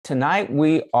Tonight,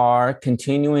 we are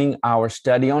continuing our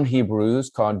study on Hebrews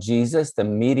called Jesus, the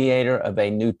mediator of a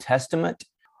New Testament,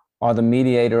 or the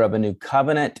mediator of a new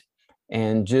covenant.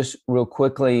 And just real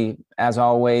quickly, as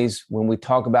always, when we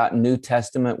talk about New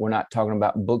Testament, we're not talking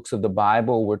about books of the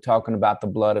Bible. We're talking about the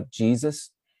blood of Jesus.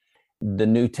 The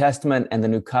New Testament and the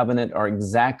New Covenant are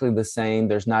exactly the same.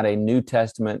 There's not a New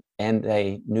Testament and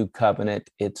a New Covenant.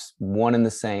 It's one and the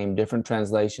same. Different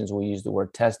translations will use the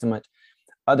word testament.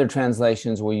 Other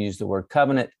translations will use the word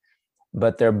covenant,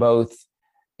 but they're both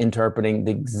interpreting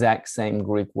the exact same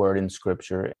Greek word in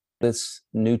Scripture. This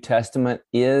New Testament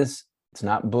it's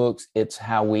not books, it's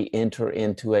how we enter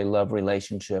into a love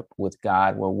relationship with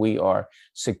God, where we are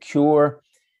secure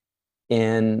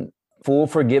in full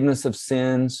forgiveness of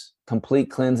sins,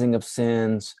 complete cleansing of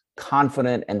sins,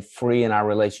 confident and free in our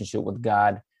relationship with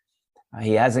God.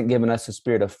 He hasn't given us a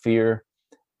spirit of fear,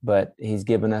 but he's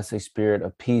given us a spirit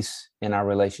of peace in our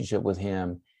relationship with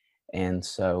him. And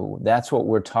so that's what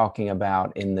we're talking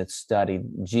about in this study.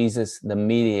 Jesus, the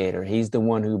mediator, he's the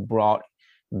one who brought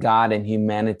God and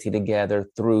humanity together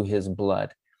through his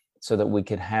blood so that we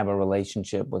could have a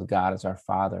relationship with God as our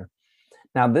Father.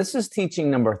 Now, this is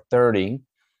teaching number 30,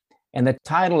 and the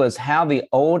title is How the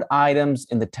Old Items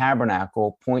in the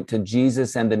Tabernacle Point to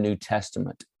Jesus and the New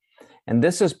Testament. And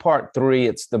this is part 3.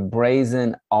 It's the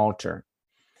brazen altar.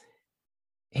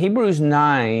 Hebrews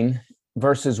 9,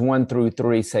 verses 1 through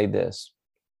 3 say this.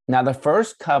 Now, the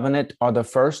first covenant or the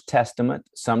first testament,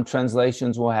 some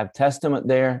translations will have testament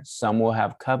there, some will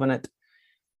have covenant,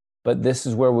 but this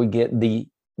is where we get the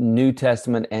New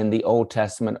Testament and the Old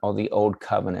Testament or the Old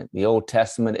Covenant. The Old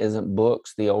Testament isn't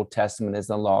books. The Old Testament is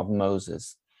the law of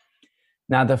Moses.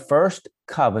 Now, the first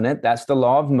covenant, that's the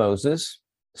law of Moses,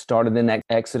 started in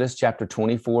Exodus chapter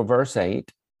 24, verse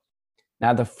 8.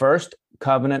 Now, the first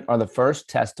covenant or the first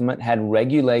testament had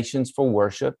regulations for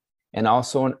worship and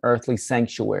also an earthly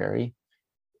sanctuary.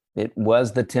 It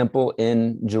was the temple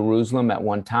in Jerusalem at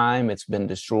one time. It's been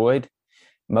destroyed,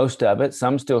 most of it,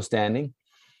 some still standing.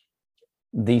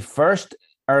 The first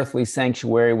earthly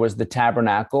sanctuary was the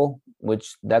tabernacle,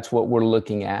 which that's what we're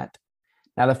looking at.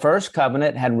 Now, the first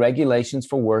covenant had regulations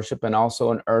for worship and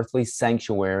also an earthly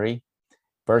sanctuary.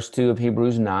 Verse 2 of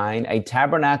Hebrews 9, a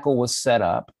tabernacle was set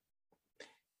up.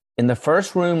 In the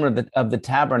first room of the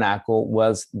tabernacle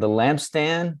was the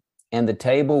lampstand and the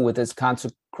table with its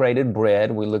consecrated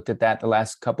bread. We looked at that the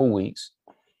last couple weeks.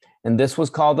 And this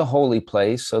was called the holy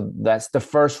place. So that's the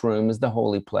first room, is the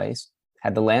holy place.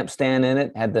 Had the lampstand in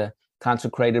it, had the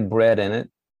consecrated bread in it.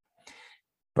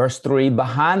 Verse 3,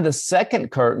 behind the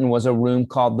second curtain was a room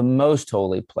called the most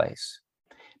holy place.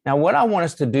 Now, what I want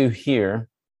us to do here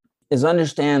is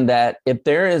understand that if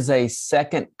there is a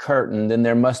second curtain, then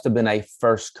there must have been a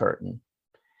first curtain.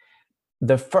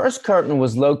 The first curtain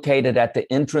was located at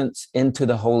the entrance into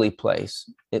the holy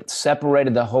place. It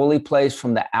separated the holy place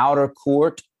from the outer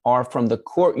court or from the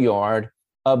courtyard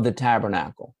of the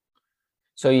tabernacle.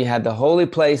 So you had the holy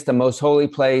place, the most holy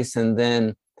place, and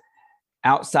then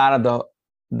outside of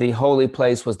the holy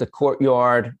place was the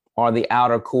courtyard or the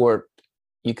outer court.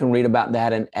 You can read about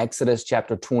that in Exodus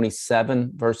chapter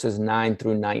 27, verses 9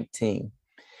 through 19.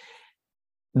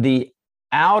 The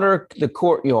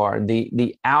courtyard,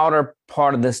 the outer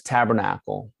part of this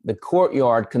tabernacle, the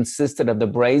courtyard consisted of the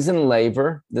brazen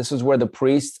laver. This is where the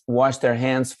priests washed their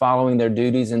hands following their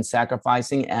duties in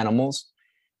sacrificing animals.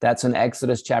 That's in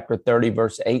Exodus chapter 30,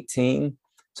 verse 18.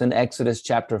 It's in Exodus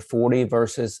chapter 40,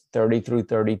 verses 30 through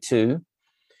 32.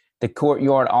 The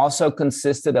courtyard also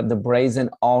consisted of the brazen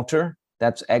altar.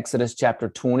 That's Exodus chapter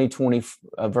 20,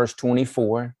 verse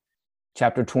 24,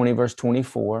 chapter 20, verse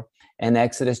 24, and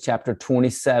Exodus chapter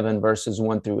 27, verses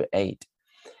 1 through 8.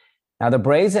 Now, the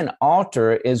brazen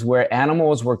altar is where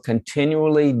animals were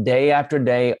continually, day after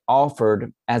day,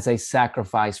 offered as a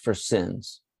sacrifice for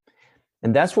sins.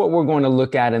 And that's what we're going to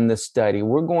look at in this study.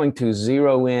 We're going to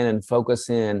zero in and focus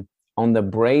in on the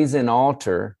brazen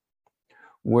altar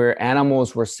where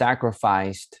animals were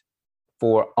sacrificed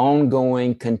for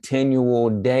ongoing, continual,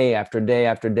 day after day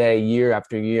after day, year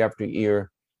after year after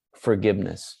year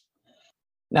forgiveness.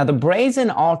 Now, the brazen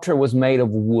altar was made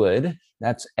of wood.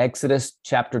 That's Exodus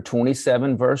chapter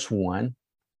 27, verse 1.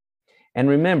 And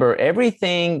remember,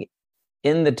 everything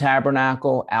in the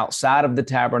tabernacle, outside of the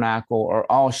tabernacle, are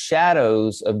all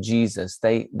shadows of Jesus.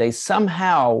 They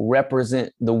somehow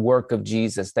represent the work of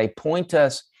Jesus. They point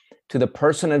us to the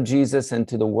person of Jesus and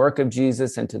to the work of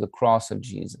Jesus and to the cross of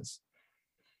Jesus.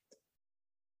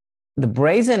 The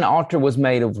brazen altar was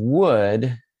made of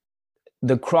wood.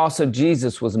 The cross of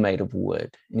Jesus was made of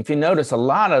wood. And if you notice, a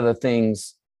lot of the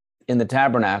things in the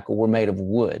tabernacle were made of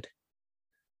wood.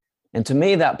 And to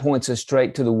me, that points us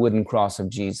straight to the wooden cross of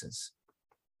Jesus.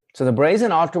 So the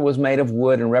brazen altar was made of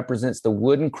wood and represents the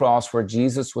wooden cross where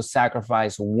Jesus was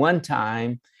sacrificed one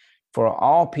time for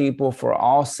all people, for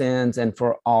all sins, and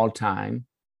for all time.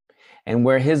 And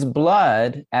where his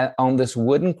blood on this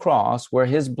wooden cross, where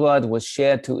his blood was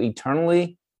shed to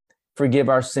eternally forgive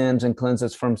our sins and cleanse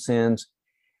us from sins,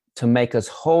 to make us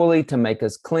holy, to make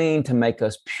us clean, to make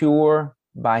us pure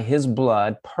by his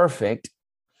blood, perfect,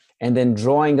 and then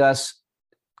drawing us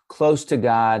close to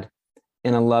God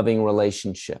in a loving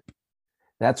relationship.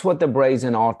 That's what the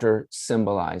brazen altar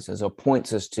symbolizes or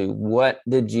points us to. What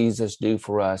did Jesus do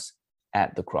for us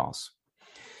at the cross?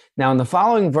 Now, in the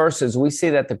following verses, we see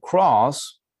that the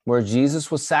cross where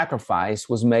Jesus was sacrificed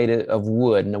was made of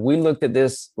wood. Now, we looked at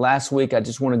this last week. I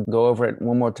just want to go over it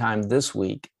one more time this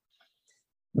week.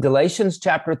 Galatians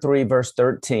chapter 3, verse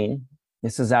 13.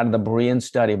 This is out of the Brazen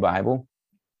Study Bible.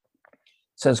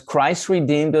 Says, Christ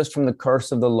redeemed us from the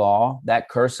curse of the law. That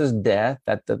curse is death.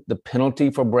 That the penalty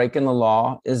for breaking the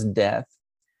law is death.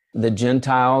 The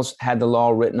Gentiles had the law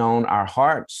written on our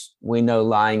hearts. We know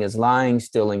lying is lying,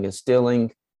 stealing is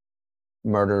stealing,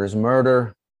 murder is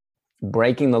murder.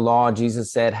 Breaking the law,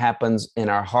 Jesus said, happens in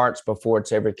our hearts before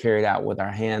it's ever carried out with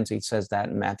our hands. He says that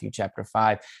in Matthew chapter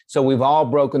 5. So we've all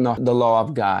broken the law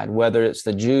of God, whether it's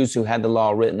the Jews who had the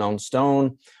law written on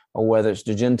stone, or whether it's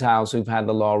the Gentiles who've had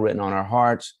the law written on our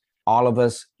hearts. All of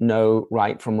us know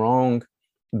right from wrong.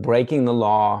 Breaking the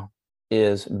law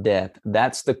is death.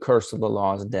 That's the curse of the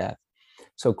law, is death.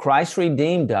 So Christ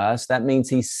redeemed us. That means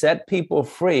he set people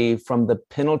free from the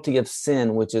penalty of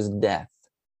sin, which is death.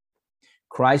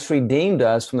 Christ redeemed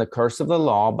us from the curse of the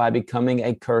law by becoming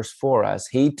a curse for us.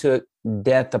 He took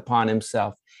death upon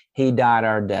himself. He died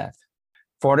our death.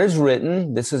 For it is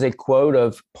written, this is a quote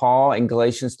of Paul in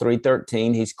Galatians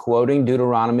 3:13. He's quoting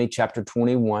Deuteronomy chapter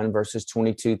 21, verses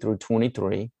 22 through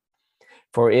 23.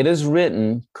 For it is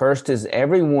written, cursed is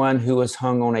everyone who is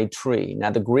hung on a tree. Now,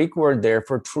 the Greek word there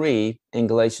for tree in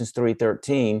Galatians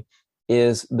 3:13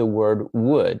 is the word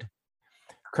wood.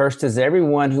 Cursed is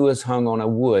everyone who is hung on a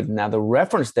wood. Now, the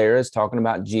reference there is talking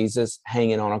about Jesus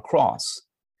hanging on a cross.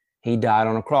 He died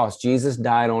on a cross. Jesus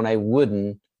died on a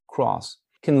wooden cross.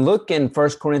 You can look in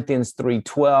 1 Corinthians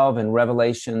 3:12 and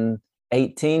Revelation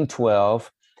 18:12.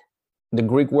 The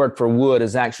Greek word for wood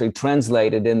is actually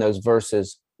translated in those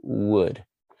verses, wood.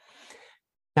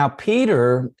 Now,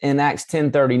 Peter in Acts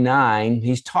 10:39,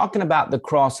 he's talking about the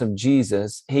cross of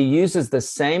Jesus. He uses the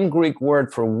same Greek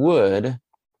word for wood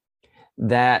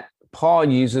that Paul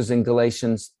uses in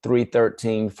Galatians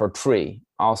 3:13 for tree,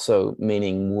 also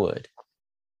meaning wood.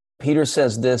 Peter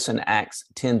says this in Acts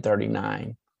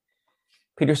 10:39.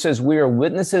 Peter says, we are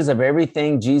witnesses of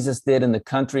everything Jesus did in the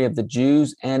country of the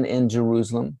Jews and in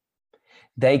Jerusalem.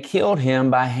 They killed him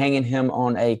by hanging him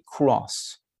on a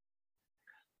cross.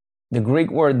 The Greek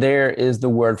word there is the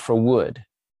word for wood.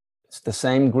 It's the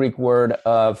same Greek word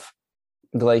of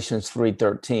Galatians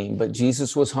 3:13, but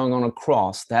Jesus was hung on a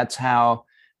cross. That's how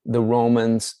the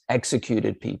Romans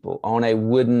executed people, on a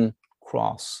wooden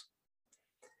cross.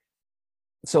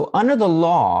 So under the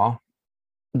law,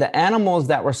 the animals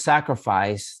that were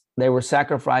sacrificed, they were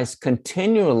sacrificed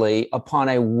continually upon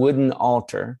a wooden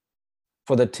altar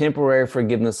for the temporary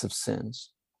forgiveness of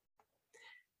sins.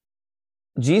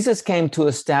 Jesus came to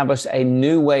establish a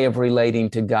new way of relating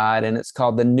to God, and it's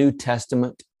called the New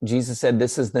Testament. Jesus said,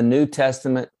 this is the New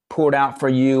Testament poured out for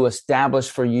you,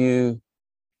 established for you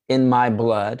in my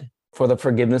blood for the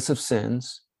forgiveness of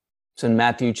sins. It's in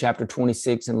Matthew chapter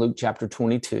 26 and Luke chapter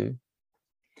 22.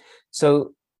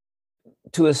 So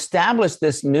to establish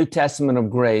this New Testament of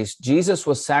grace, Jesus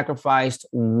was sacrificed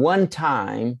one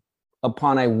time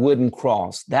upon a wooden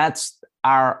cross. That's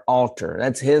our altar.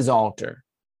 That's his altar.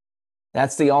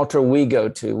 That's the altar we go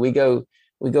to. We go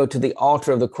to the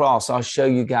altar of the cross. I'll show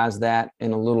you guys that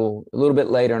in a little bit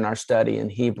later in our study in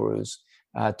Hebrews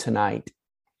tonight.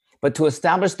 But to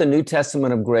establish the New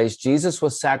Testament of grace, Jesus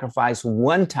was sacrificed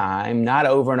one time, not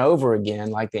over and over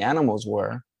again like the animals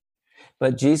were,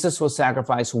 but Jesus was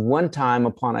sacrificed one time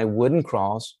upon a wooden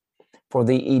cross for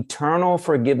the eternal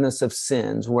forgiveness of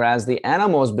sins, whereas the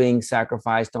animals being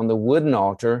sacrificed on the wooden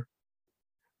altar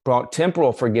brought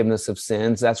temporal forgiveness of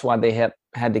sins. That's why they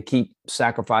had to keep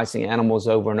sacrificing animals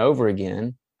over and over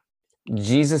again.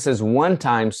 Jesus'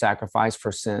 one-time sacrifice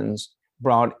for sins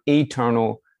brought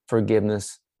eternal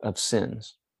forgiveness of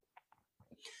sins.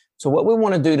 So what we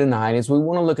want to do tonight is we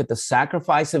want to look at the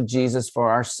sacrifice of Jesus for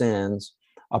our sins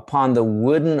upon the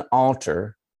wooden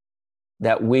altar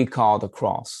that we call the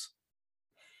cross.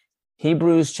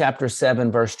 Hebrews chapter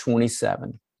 7, verse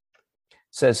 27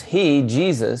 says, he,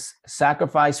 Jesus,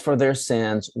 sacrificed for their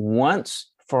sins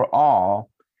once for all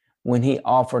when he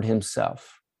offered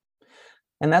himself.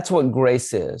 And that's what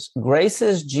grace is. Grace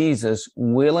is Jesus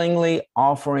willingly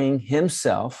offering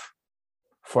himself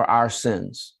for our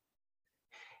sins.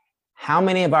 How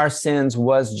many of our sins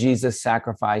was Jesus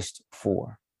sacrificed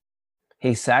for?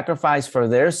 He sacrificed for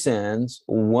their sins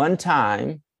one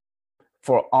time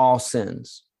for all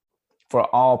sins, for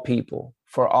all people,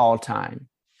 for all time.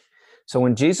 So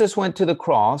when Jesus went to the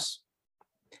cross,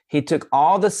 he took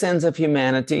all the sins of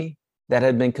humanity that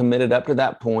had been committed up to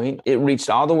that point. It reached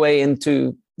all the way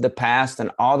into the past and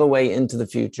all the way into the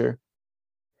future.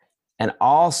 And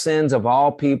all sins of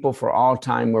all people for all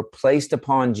time were placed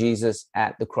upon Jesus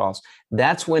at the cross.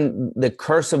 That's when the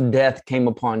curse of death came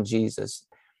upon Jesus.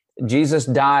 Jesus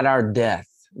died our death.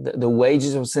 The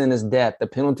wages of sin is death. The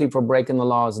penalty for breaking the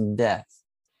law is death.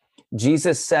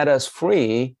 Jesus set us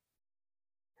free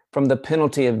from the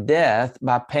penalty of death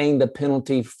by paying the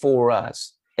penalty for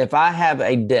us. If I have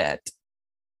a debt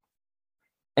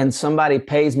and somebody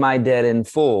pays my debt in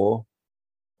full,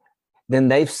 then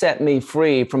they've set me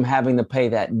free from having to pay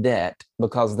that debt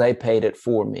because they paid it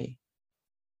for me.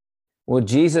 Well,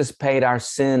 Jesus paid our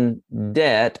sin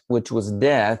debt, which was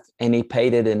death, and he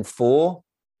paid it in full,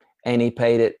 and he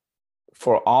paid it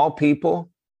for all people,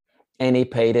 and he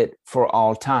paid it for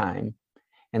all time.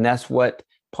 And that's what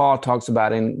Paul talks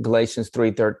about in Galatians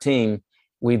 3:13.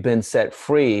 We've been set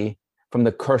free from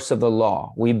the curse of the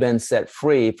law. We've been set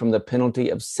free from the penalty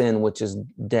of sin, which is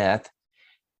death.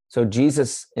 So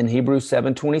Jesus, in Hebrews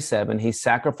 7:27, he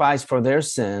sacrificed for their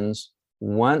sins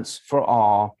once for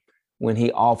all when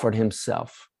he offered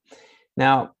himself.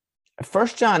 Now,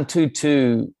 1 John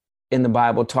 2:2 in the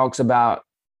Bible talks about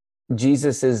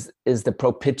Jesus is the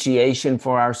propitiation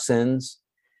for our sins.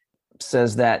 It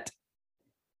says that,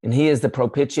 and he is the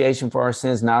propitiation for our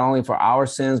sins, not only for our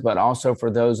sins, but also for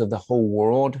those of the whole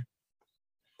world.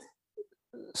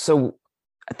 So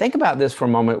think about this for a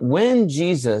moment. When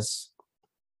Jesus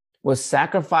was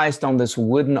sacrificed on this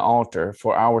wooden altar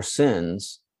for our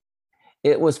sins,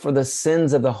 it was for the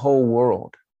sins of the whole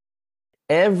world.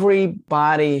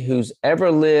 Everybody who's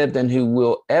ever lived and who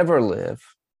will ever live,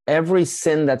 every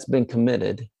sin that's been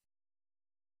committed,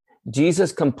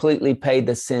 Jesus completely paid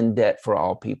the sin debt for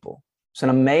all people. It's an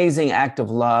amazing act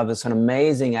of love. It's an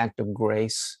amazing act of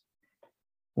grace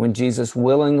when Jesus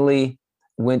willingly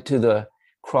went to the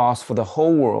cross for the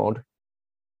whole world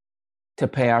to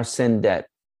pay our sin debt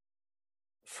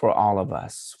for all of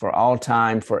us, for all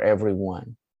time, for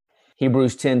everyone.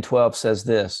 Hebrews 10:12 says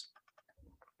this,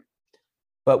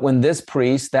 but when this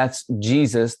priest, that's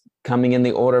Jesus coming in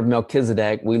the order of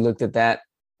Melchizedek, we looked at that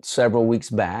several weeks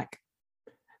back,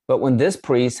 but when this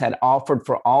priest had offered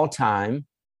for all time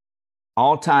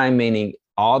meaning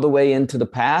all the way into the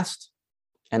past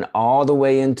and all the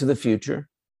way into the future,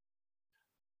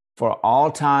 for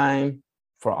all time,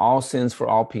 for all sins, for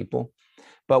all people.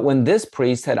 But when this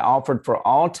priest had offered for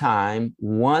all time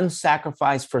one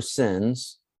sacrifice for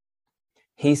sins,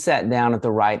 he sat down at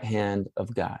the right hand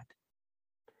of God.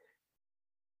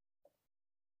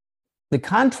 The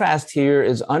contrast here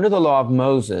is under the law of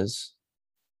Moses,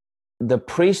 the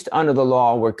priests under the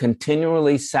law were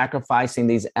continually sacrificing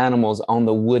these animals on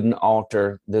the wooden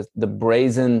altar, the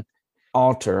brazen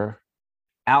altar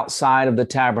outside of the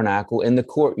tabernacle in the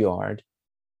courtyard.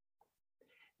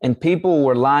 And people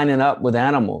were lining up with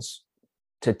animals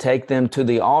to take them to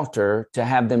the altar to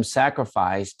have them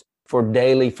sacrificed for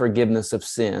daily forgiveness of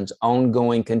sins,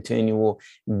 ongoing, continual,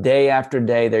 day after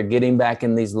day. They're getting back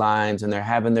in these lines and they're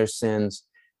having their sins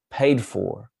paid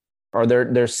for, or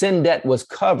their sin debt was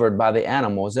covered by the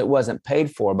animals. It wasn't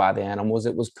paid for by the animals.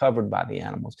 It was covered by the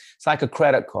animals. It's like a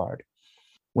credit card.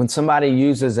 When somebody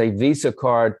uses a Visa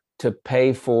card to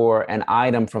pay for an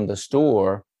item from the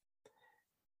store,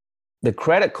 the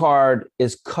credit card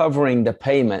is covering the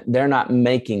payment. They're not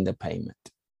making the payment.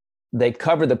 They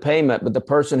cover the payment, but the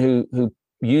person who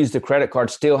used the credit card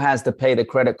still has to pay the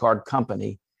credit card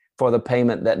company for the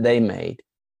payment that they made.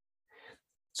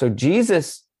 So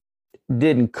Jesus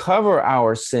didn't cover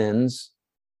our sins.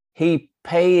 He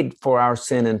paid for our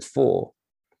sin in full.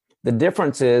 The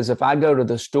difference is if I go to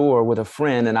the store with a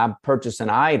friend and I purchase an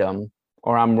item,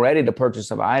 or I'm ready to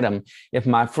purchase an item, if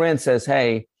my friend says,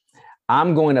 hey,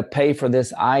 I'm going to pay for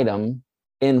this item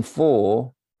in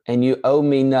full and you owe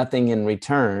me nothing in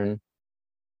return,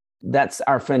 that's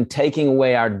our friend taking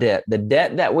away our debt. The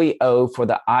debt that we owe for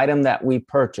the item that we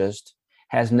purchased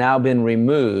has now been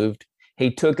removed.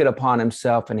 He took it upon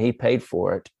himself and he paid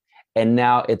for it. And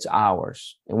now it's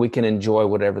ours and we can enjoy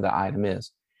whatever the item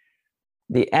is.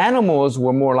 The animals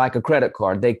were more like a credit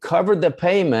card. They covered the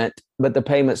payment, but the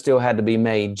payment still had to be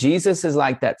made. Jesus is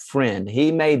like that friend.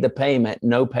 He made the payment,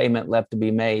 no payment left to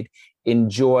be made.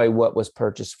 enjoy what was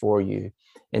purchased for you.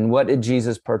 And what did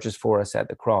Jesus purchase for us at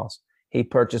the cross? He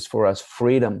purchased for us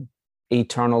freedom,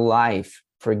 eternal life,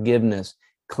 forgiveness,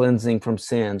 cleansing from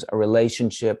sins, a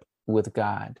relationship with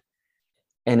God.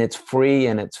 And it's free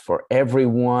and it's for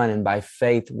everyone. And by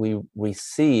faith, we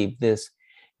receive this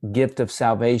gift of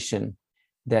salvation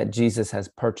that Jesus has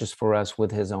purchased for us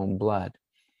with his own blood.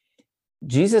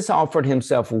 Jesus offered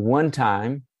himself one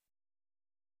time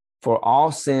for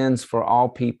all sins, for all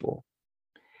people.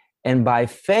 And by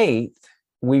faith,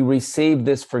 we receive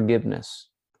this forgiveness.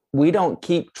 We don't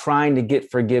keep trying to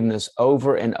get forgiveness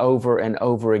over and over and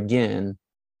over again,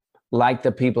 like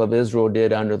the people of Israel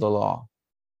did under the law.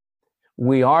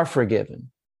 We are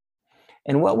forgiven.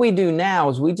 And what we do now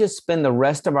is we just spend the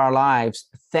rest of our lives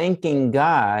thanking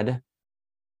God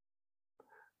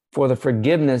for the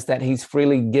forgiveness that he's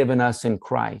freely given us in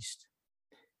Christ.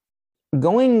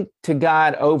 Going to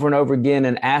God over and over again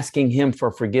and asking him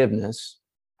for forgiveness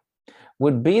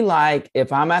would be like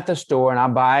if I'm at the store and I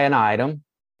buy an item,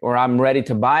 or I'm ready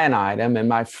to buy an item, and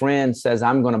my friend says,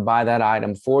 I'm going to buy that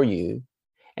item for you,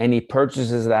 and he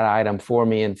purchases that item for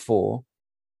me in full.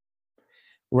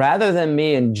 Rather than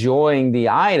me enjoying the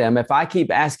item, if I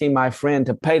keep asking my friend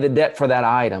to pay the debt for that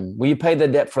item, will you pay the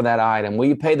debt for that item? Will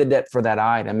you pay the debt for that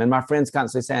item? And my friend's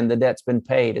constantly saying, the debt's been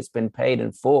paid. It's been paid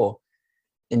in full.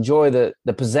 Enjoy the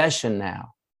possession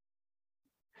now.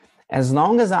 As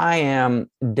long as I am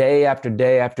day after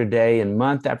day after day and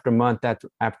month after month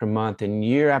after month and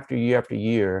year after year after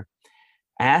year,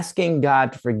 asking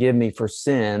God to forgive me for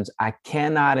sins, I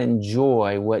cannot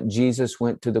enjoy what Jesus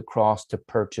went to the cross to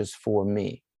purchase for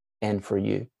me and for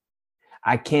you.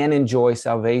 I can't enjoy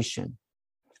salvation.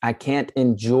 I can't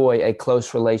enjoy a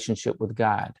close relationship with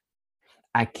God.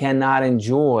 I cannot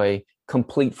enjoy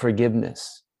complete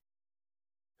forgiveness.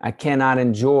 I cannot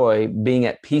enjoy being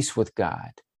at peace with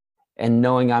God and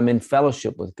knowing I'm in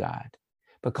fellowship with God,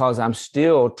 because I'm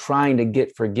still trying to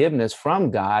get forgiveness from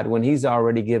God when he's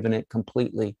already given it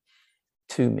completely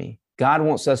to me. God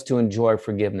wants us to enjoy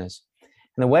forgiveness.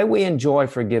 And the way we enjoy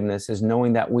forgiveness is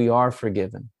knowing that we are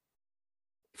forgiven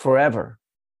forever.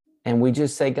 And we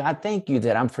just say, God, thank you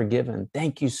that I'm forgiven.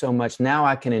 Thank you so much. Now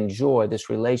I can enjoy this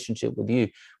relationship with you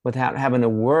without having to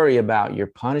worry about your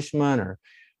punishment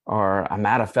or I'm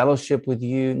out of fellowship with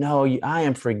you. No, I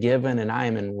am forgiven and I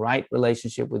am in right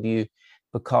relationship with you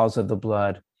because of the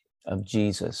blood of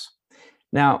Jesus.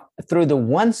 Now, through the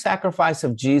one sacrifice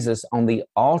of Jesus on the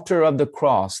altar of the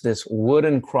cross, this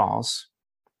wooden cross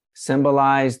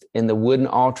symbolized in the wooden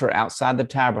altar outside the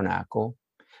tabernacle,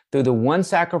 through the one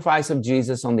sacrifice of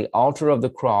Jesus on the altar of the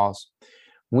cross,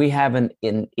 we have an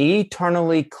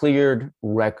eternally cleared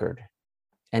record,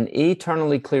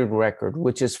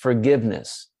 which is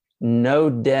forgiveness. No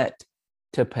debt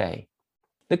to pay.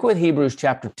 Look what Hebrews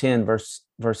chapter 10,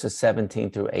 verses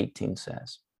 17 through 18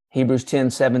 says. Hebrews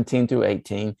 10, 17 through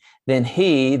 18. Then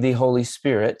he, the Holy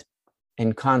Spirit,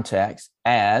 in context,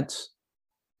 adds,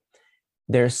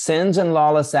 their sins and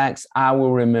lawless acts I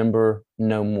will remember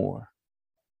no more.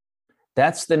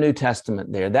 That's the New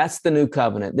Testament there. That's the new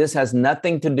covenant. This has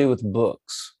nothing to do with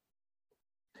books,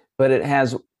 but it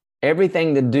has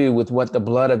everything to do with what the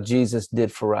blood of Jesus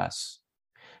did for us.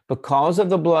 Because of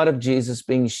the blood of Jesus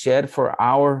being shed for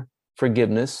our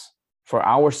forgiveness, for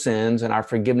our sins and our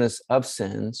forgiveness of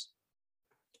sins,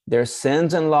 their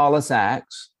sins and lawless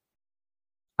acts,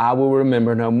 I will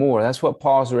remember no more. That's what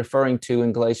Paul's referring to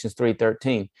in Galatians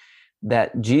 3:13,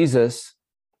 that Jesus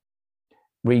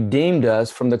redeemed us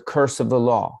from the curse of the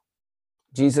law.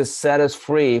 Jesus set us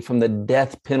free from the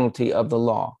death penalty of the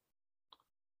law.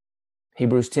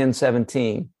 Hebrews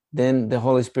 10:17, then the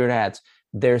Holy Spirit adds,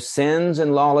 their sins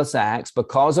and lawless acts,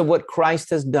 because of what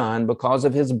Christ has done, because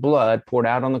of his blood poured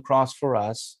out on the cross for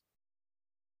us,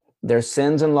 their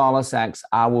sins and lawless acts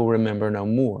I will remember no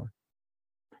more.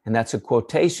 And that's a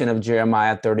quotation of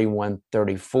Jeremiah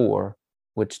 31:34,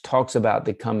 which talks about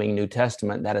the coming New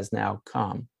Testament that has now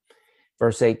come.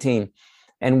 Verse 18,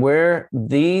 and where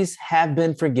these have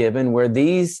been forgiven, where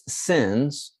these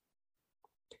sins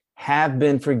have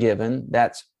been forgiven,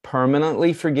 that's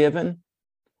permanently forgiven,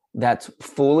 that's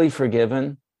fully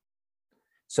forgiven.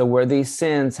 So where these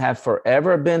sins have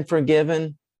forever been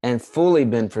forgiven and fully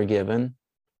been forgiven,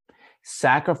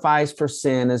 sacrifice for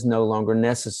sin is no longer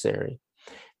necessary.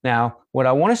 Now, what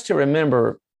I want us to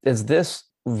remember is this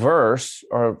verse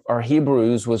or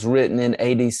Hebrews was written in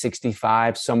AD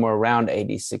 65, somewhere around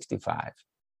AD 65.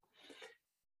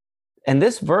 And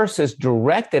this verse is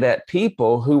directed at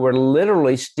people who were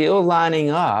literally still lining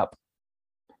up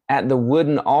at the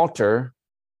wooden altar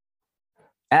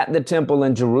at the temple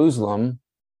in Jerusalem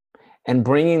and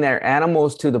bringing their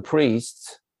animals to the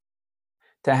priests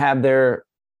to have their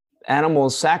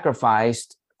animals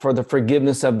sacrificed for the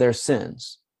forgiveness of their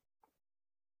sins.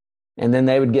 And then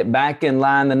they would get back in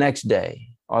line the next day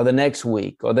or the next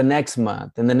week or the next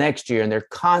month and the next year. And they're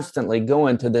constantly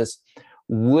going to this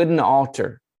wooden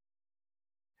altar,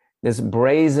 this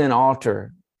brazen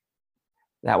altar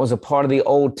that was a part of the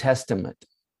Old Testament,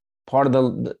 part of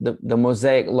the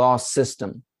Mosaic law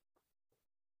system.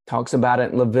 Talks about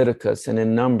it in Leviticus and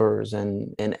in Numbers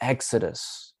and in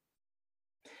Exodus.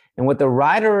 And what the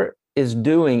writer is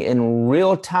doing in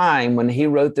real time when he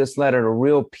wrote this letter to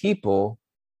real people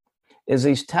is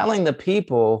he's telling the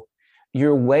people,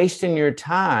 you're wasting your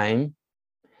time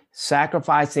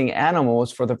sacrificing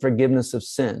animals for the forgiveness of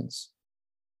sins.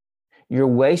 You're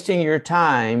wasting your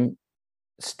time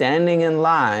standing in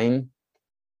line,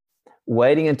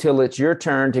 waiting until it's your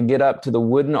turn to get up to the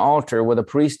wooden altar where the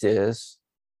priest is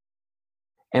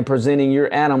and presenting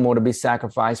your animal to be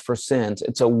sacrificed for sins.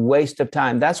 It's a waste of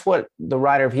time. That's what the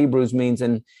writer of Hebrews means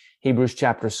in Hebrews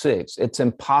chapter 6. It's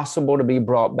impossible to be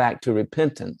brought back to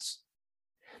repentance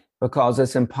because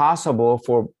it's impossible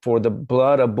for the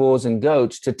blood of bulls and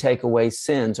goats to take away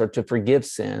sins or to forgive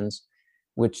sins,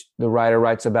 which the writer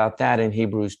writes about that in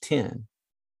Hebrews 10.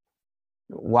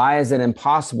 Why is it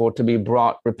impossible to be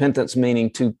brought, repentance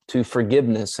meaning to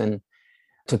forgiveness and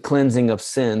to cleansing of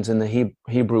sins in the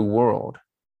Hebrew world?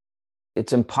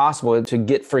 It's impossible to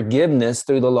get forgiveness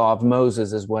through the law of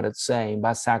Moses is what it's saying,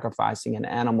 by sacrificing an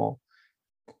animal,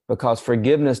 because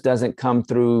forgiveness doesn't come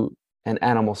through an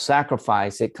animal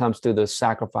sacrifice. It comes through the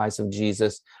sacrifice of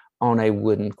Jesus on a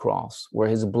wooden cross, where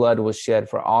his blood was shed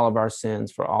for all of our sins,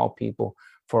 for all people,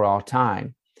 for all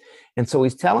time. And so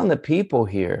he's telling the people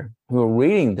here who are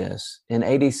reading this in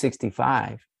AD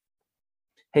 65,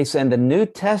 he's saying the New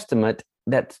Testament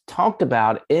that's talked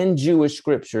about in Jewish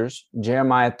scriptures,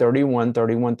 Jeremiah 31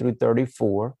 through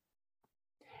 34,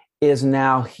 is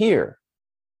now here.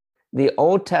 The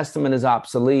Old Testament is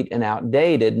obsolete and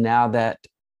outdated now that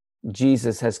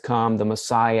Jesus has come, the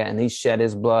Messiah, and he shed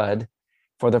his blood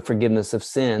for the forgiveness of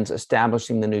sins,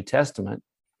 establishing the New Testament.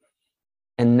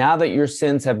 And now that your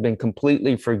sins have been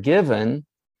completely forgiven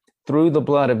through the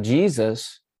blood of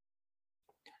Jesus,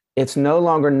 it's no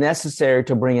longer necessary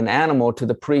to bring an animal to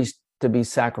the priest to be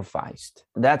sacrificed.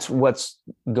 That's what's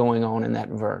going on in that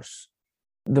verse.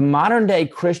 The modern day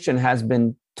Christian has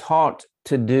been taught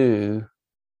to do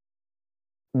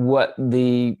what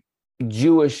the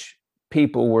Jewish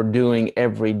people were doing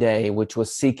every day, which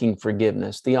was seeking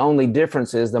forgiveness. The only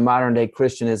difference is the modern day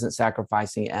Christian isn't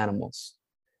sacrificing animals.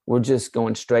 We're just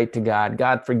going straight to God.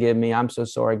 God, forgive me. I'm so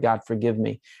sorry. God, forgive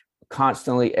me.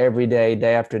 Constantly, every day,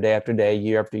 day after day after day,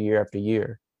 year after year after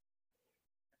year.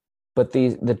 But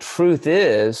the truth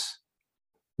is,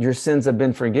 your sins have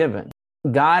been forgiven.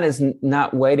 God is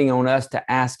not waiting on us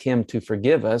to ask him to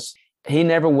forgive us. He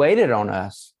never waited on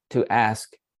us to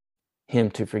ask him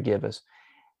to forgive us.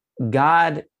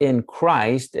 God in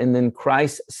Christ, and then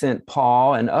Christ sent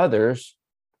Paul and others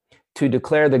to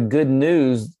declare the good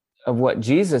news of what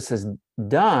Jesus has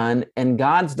done, and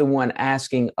God's the one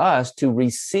asking us to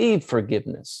receive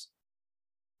forgiveness.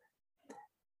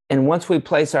 And once we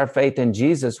place our faith in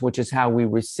Jesus, which is how we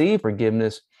receive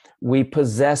forgiveness, we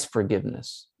possess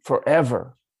forgiveness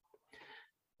forever.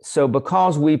 So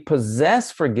because we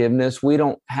possess forgiveness, we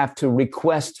don't have to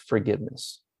request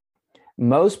forgiveness.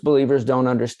 Most believers don't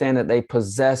understand that they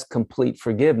possess complete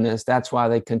forgiveness. That's why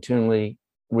they continually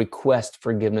request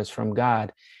forgiveness from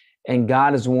God. And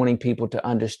God is wanting people to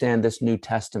understand this New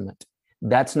Testament.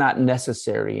 That's not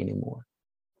necessary anymore.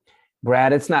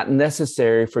 Brad, it's not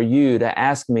necessary for you to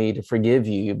ask me to forgive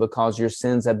you because your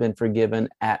sins have been forgiven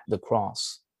at the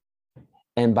cross.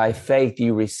 And by faith,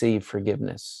 you receive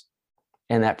forgiveness.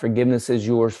 And that forgiveness is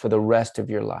yours for the rest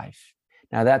of your life.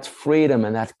 Now, that's freedom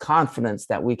and that's confidence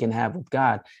that we can have with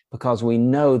God because we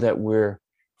know that we're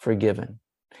forgiven.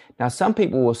 Now, some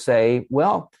people will say,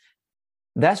 well,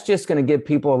 that's just going to give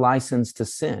people a license to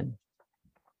sin.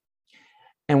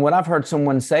 And what I've heard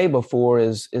someone say before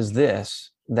is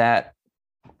this, that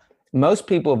most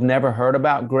people have never heard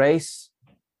about grace,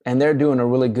 and they're doing a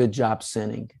really good job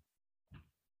sinning.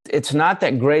 It's not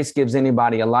that grace gives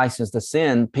anybody a license to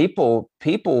sin. People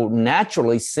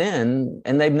naturally sin,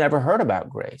 and they've never heard about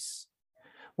grace.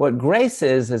 What grace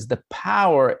is the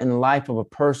power in the life of a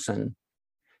person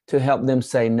to help them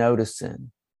say no to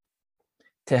sin,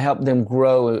 to help them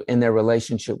grow in their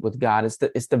relationship with God.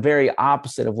 It's the very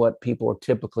opposite of what people are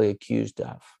typically accused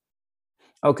of.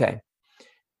 Okay.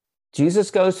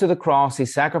 Jesus goes to the cross. He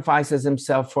sacrifices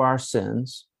himself for our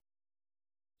sins.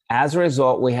 As a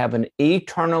result, we have an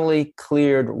eternally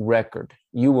cleared record.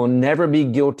 You will never be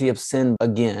guilty of sin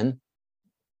again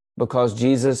because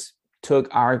Jesus took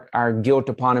our guilt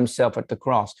upon himself at the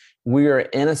cross. We are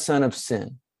innocent of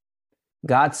sin.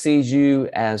 God sees you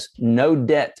as no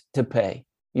debt to pay.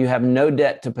 You have no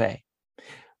debt to pay.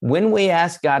 When we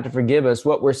ask God to forgive us,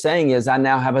 what we're saying is, I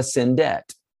now have a sin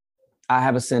debt. I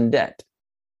have a sin debt.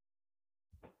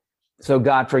 So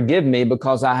God, forgive me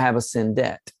because I have a sin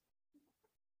debt.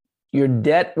 Your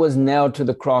debt was nailed to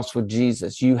the cross with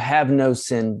Jesus. You have no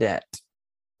sin debt.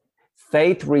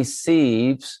 Faith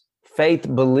receives,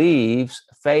 faith believes,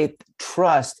 faith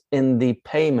trusts in the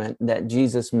payment that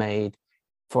Jesus made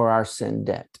for our sin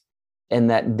debt. And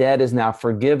that debt is now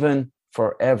forgiven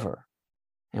forever.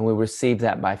 And we receive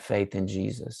that by faith in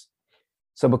Jesus.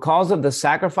 So because of the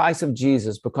sacrifice of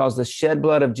Jesus, because the shed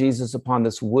blood of Jesus upon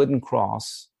this wooden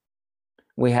cross,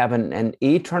 we have an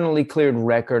eternally cleared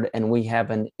record, and we have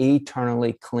an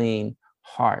eternally clean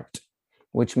heart,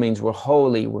 which means we're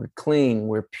holy, we're clean,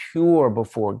 we're pure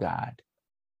before God.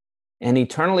 An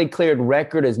eternally cleared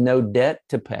record is no debt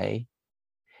to pay.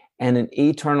 And an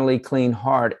eternally clean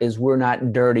heart is we're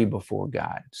not dirty before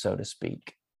God, so to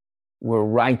speak. We're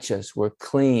righteous, we're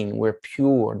clean, we're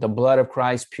pure. The blood of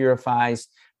Christ purifies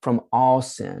from all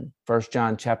sin. 1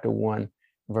 John chapter 1,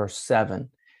 verse 7.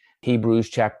 Hebrews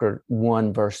chapter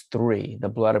 1, verse 3. The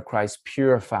blood of Christ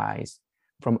purifies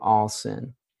from all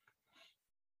sin.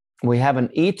 We have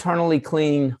an eternally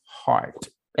clean heart.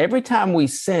 Every time we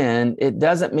sin, it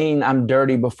doesn't mean I'm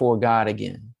dirty before God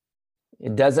again.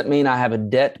 It doesn't mean I have a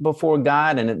debt before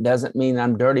God, and it doesn't mean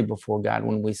I'm dirty before God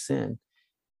when we sin,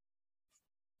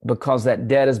 because that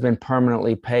debt has been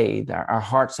permanently paid. Our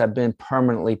hearts have been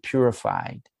permanently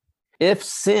purified. If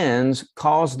sins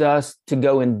caused us to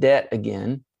go in debt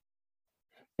again,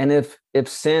 and if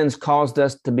sins caused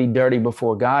us to be dirty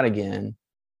before God again,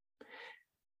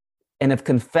 and if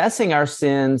confessing our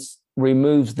sins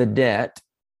removes the debt,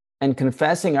 and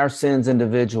confessing our sins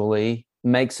individually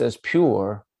makes us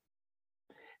pure,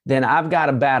 then I've got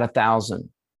to bat 1,000.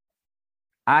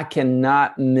 I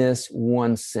cannot miss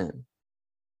one sin.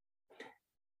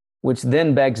 Which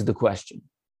then begs the question,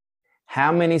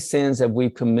 how many sins have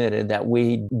we committed that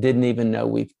we didn't even know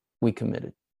we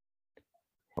committed?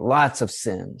 Lots of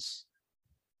sins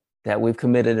that we've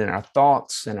committed in our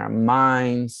thoughts, in our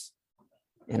minds,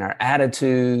 in our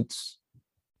attitudes.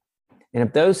 And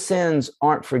if those sins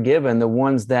aren't forgiven, the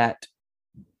ones that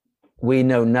we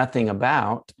know nothing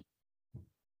about,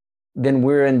 then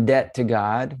we're in debt to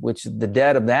God, which the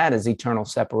debt of that is eternal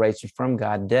separation from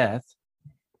God, death.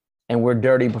 And we're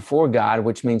dirty before God,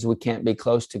 which means we can't be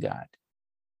close to God.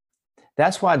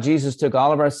 That's why Jesus took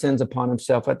all of our sins upon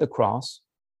himself at the cross,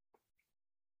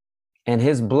 and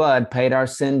his blood paid our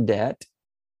sin debt,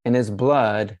 and his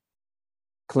blood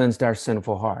cleansed our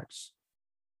sinful hearts.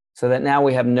 So that now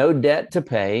we have no debt to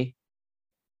pay,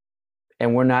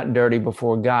 and we're not dirty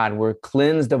before God. We're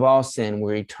cleansed of all sin.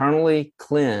 We're eternally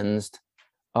cleansed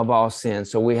of all sin.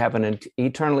 So we have an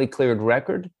eternally cleared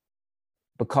record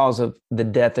because of the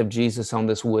death of Jesus on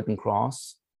this wooden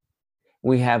cross.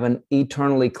 We have an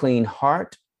eternally clean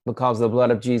heart because the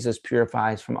blood of Jesus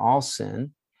purifies from all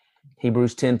sin.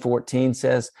 Hebrews 10:14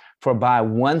 says, "For by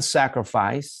one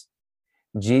sacrifice,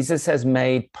 Jesus has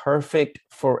made perfect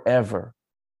forever."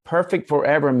 Perfect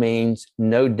forever means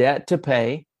no debt to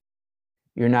pay.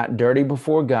 You're not dirty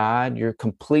before God. You're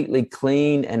completely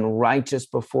clean and righteous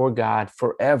before God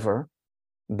forever,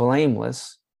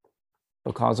 blameless,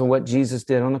 because of what Jesus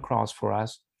did on the cross for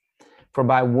us. For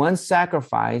by one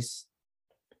sacrifice,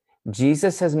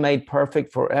 Jesus has made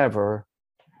perfect forever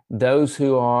those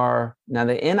who are, now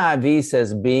the NIV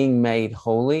says being made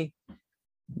holy.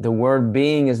 The word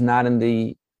being is not in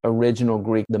the original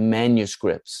Greek, the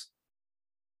manuscripts.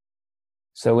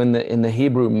 So in the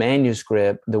Hebrew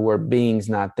manuscript, the word being's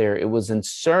not there. It was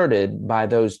inserted by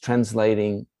those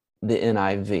translating the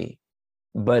NIV,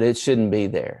 but it shouldn't be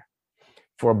there.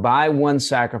 For by one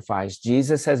sacrifice,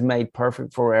 Jesus has made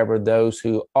perfect forever those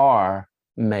who are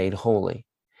made holy.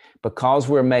 Because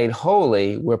we're made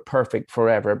holy, we're perfect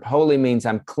forever. Holy means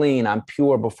I'm clean, I'm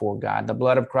pure before God. The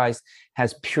blood of Christ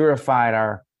has purified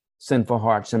our sinful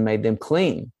hearts and made them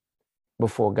clean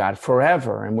before God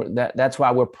forever. And that's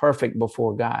why we're perfect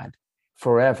before God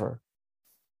forever,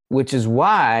 which is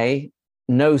why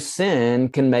no sin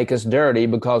can make us dirty,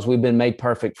 because we've been made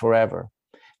perfect forever.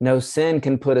 No sin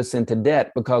can put us into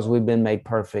debt because we've been made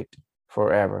perfect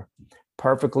forever.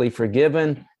 Perfectly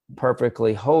forgiven,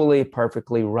 perfectly holy,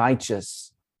 perfectly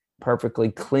righteous,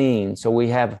 perfectly clean. So we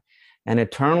have an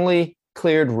eternally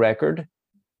cleared record.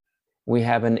 We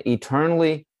have an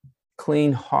eternally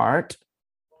clean heart.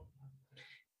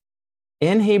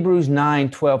 In Hebrews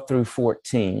 9:12 through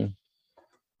 14,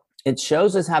 it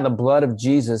shows us how the blood of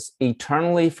Jesus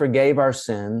eternally forgave our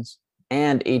sins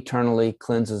and eternally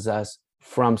cleanses us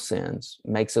from sins,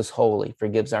 makes us holy,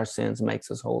 forgives our sins,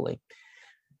 makes us holy.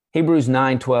 Hebrews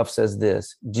 9:12 says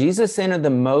this, Jesus entered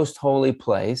the most holy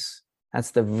place,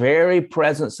 that's the very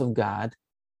presence of God,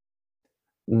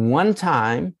 one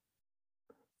time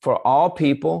for all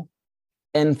people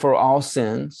and for all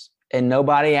sins, and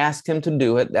nobody asked him to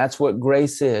do it. That's what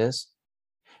grace is.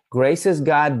 Grace is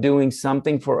God doing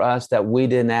something for us that we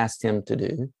didn't ask him to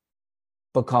do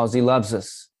because he loves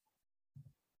us.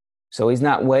 So he's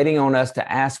not waiting on us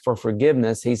to ask for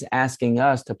forgiveness. He's asking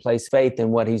us to place faith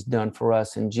in what he's done for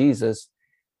us in Jesus.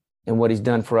 And what he's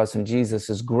done for us in Jesus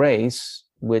is grace,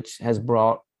 which has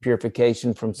brought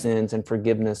purification from sins and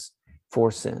forgiveness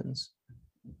for sins.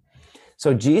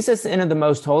 So Jesus entered the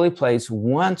most holy place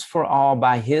once for all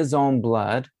by his own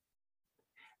blood,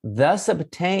 thus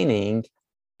obtaining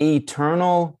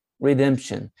eternal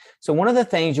redemption. So one of the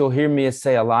things you'll hear me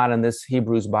say a lot in this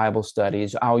Hebrews Bible study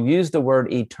is I'll use the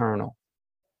word eternal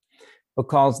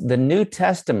because the New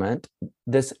Testament,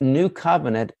 this new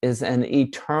covenant is an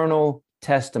eternal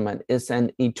testament. It's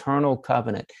an eternal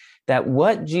covenant that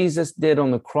what Jesus did on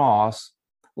the cross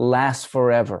lasts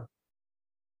forever.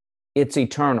 It's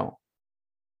eternal.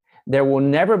 There will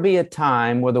never be a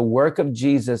time where the work of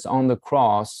Jesus on the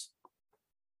cross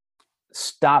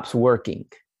stops working,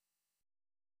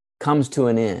 comes to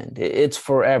an end. It's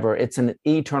forever. It's an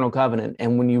eternal covenant.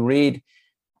 And when you read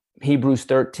Hebrews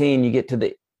 13, you get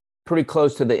to pretty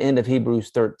close to the end of Hebrews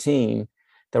 13,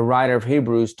 the writer of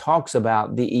Hebrews talks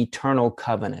about the eternal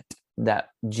covenant that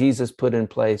Jesus put in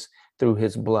place through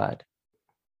his blood.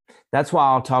 That's why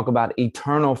I'll talk about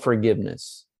eternal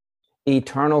forgiveness,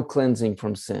 eternal cleansing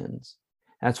from sins.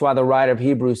 That's why the writer of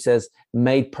Hebrews says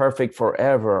made perfect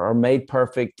forever or made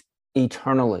perfect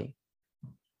eternally,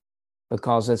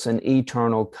 because it's an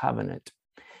eternal covenant.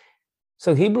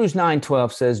 So Hebrews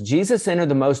 9:12 says, Jesus entered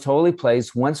the most holy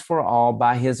place once for all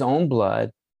by his own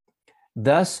blood,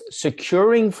 thus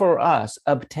securing for us,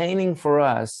 obtaining for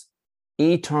us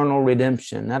eternal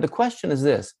redemption. Now the question is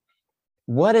this,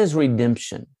 what is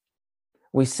redemption?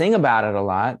 We sing about it a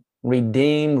lot.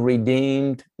 Redeemed,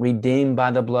 redeemed, redeemed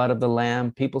by the blood of the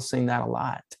Lamb. People sing that a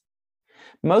lot.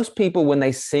 Most people, when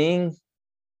they sing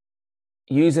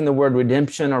using the word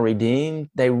redemption or redeemed,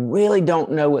 they really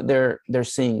don't know what they're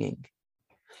singing.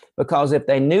 Because if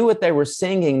they knew what they were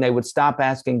singing, they would stop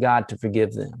asking God to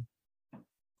forgive them.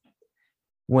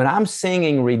 When I'm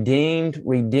singing redeemed,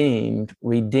 redeemed,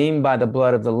 redeemed by the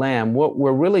blood of the Lamb, what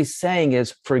we're really saying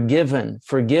is forgiven,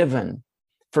 forgiven,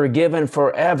 forgiven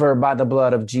forever by the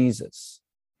blood of Jesus.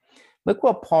 Look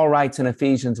what Paul writes in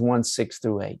Ephesians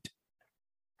 1:6-8.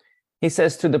 He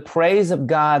says, to the praise of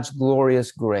God's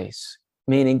glorious grace,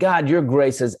 meaning, God, your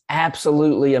grace is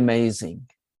absolutely amazing.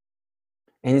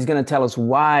 And he's going to tell us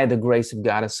why the grace of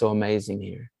God is so amazing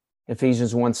here.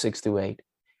 Ephesians 1:6-8.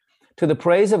 To the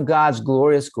praise of God's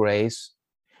glorious grace,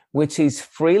 which he's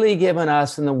freely given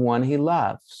us in the one he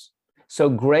loves. So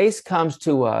grace comes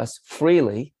to us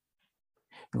freely,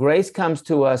 grace comes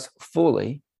to us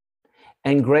fully,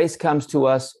 and grace comes to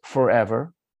us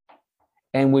forever,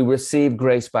 and we receive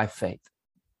grace by faith.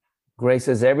 Grace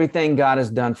is everything God has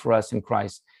done for us in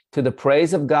Christ. To the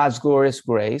praise of God's glorious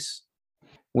grace,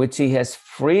 which he has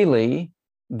freely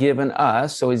given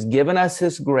us. So he's given us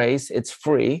his grace. It's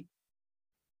free.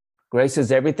 Grace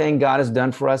is everything God has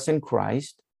done for us in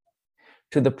Christ.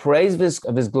 To the praise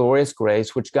of his glorious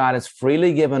grace, which God has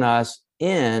freely given us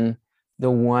in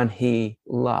the one he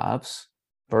loves.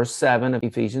 Verse 7 of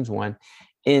Ephesians 1.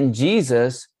 In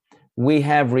Jesus, we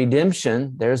have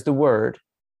redemption. There's the word.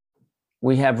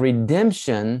 We have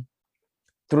redemption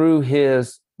through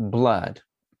his blood.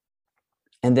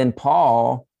 And then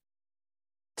Paul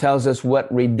tells us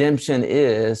what redemption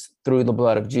is through the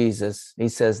blood of Jesus. He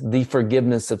says the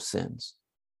forgiveness of sins.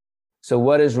 So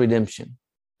what is redemption?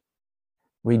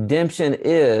 Redemption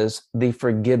is the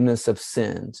forgiveness of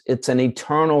sins. It's an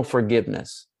eternal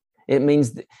forgiveness. It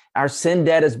means our sin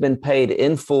debt has been paid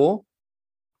in full.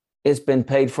 It's been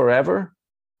paid forever,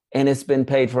 and it's been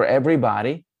paid for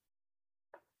everybody.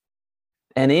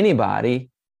 And anybody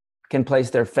can place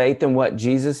their faith in what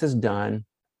Jesus has done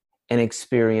and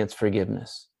experience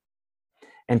forgiveness.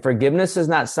 And forgiveness is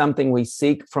not something we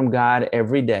seek from God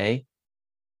every day.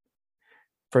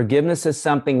 Forgiveness is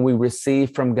something we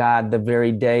receive from God the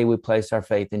very day we place our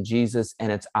faith in Jesus,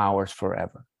 and it's ours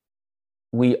forever.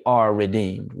 We are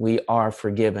redeemed. We are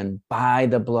forgiven by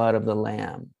the blood of the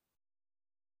Lamb.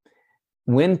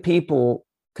 When people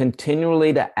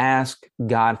continually to ask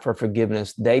God for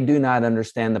forgiveness, they do not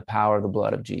understand the power of the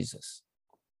blood of Jesus.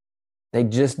 They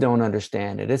just don't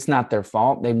understand it. It's not their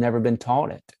fault. They've never been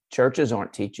taught it. Churches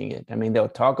aren't teaching it. I mean, they'll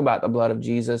talk about the blood of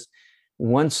Jesus,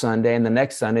 one Sunday, and the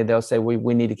next Sunday they'll say,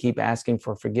 we need to keep asking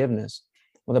for forgiveness.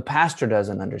 Well, the pastor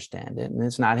doesn't understand it, and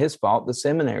it's not his fault. The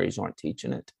seminaries aren't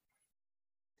teaching it.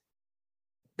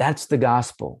 That's the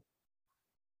gospel.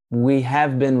 We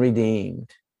have been redeemed.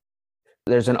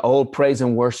 There's an old praise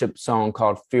and worship song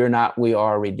called "Fear Not, We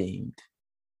Are Redeemed."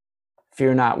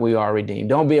 Fear not, we are redeemed.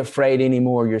 Don't be afraid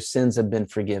anymore. Your sins have been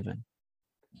forgiven.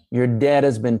 Your debt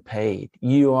has been paid.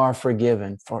 You are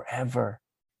forgiven forever.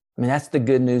 I mean, that's the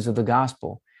good news of the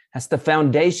gospel. That's the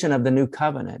foundation of the new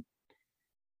covenant.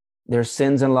 Their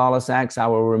sins and lawless acts I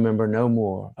will remember no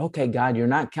more. Okay, God, you're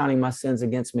not counting my sins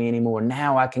against me anymore.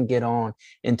 Now I can get on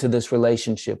into this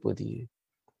relationship with you.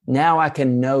 Now I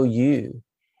can know you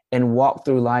and walk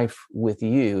through life with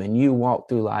you, and you walk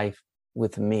through life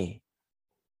with me.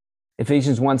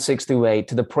 Ephesians 1:6-8,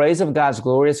 to the praise of God's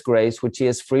glorious grace, which he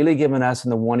has freely given us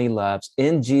in the one he loves.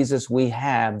 In Jesus, we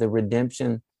have the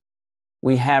redemption.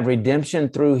 We have redemption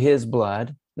through his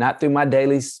blood, not through my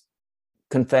daily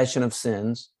confession of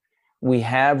sins. We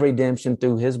have redemption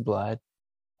through his blood,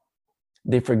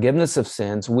 the forgiveness of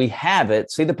sins. We have it.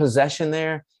 See the possession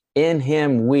there? In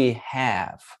him we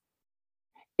have.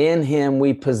 In him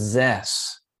we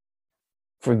possess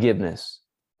forgiveness.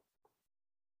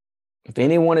 If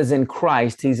anyone is in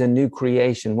Christ, he's a new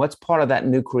creation. What's part of that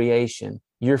new creation?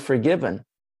 You're forgiven.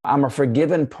 I'm a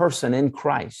forgiven person in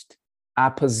Christ. I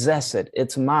possess it.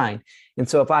 It's mine. And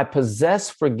so if I possess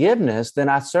forgiveness, then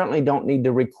I certainly don't need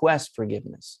to request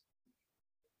forgiveness,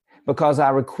 because I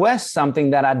request something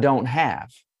that I don't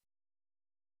have.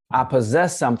 I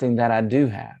possess something that I do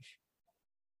have.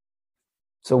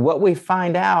 So what we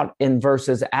find out in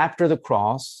verses after the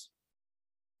cross,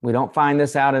 we don't find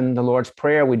this out in the Lord's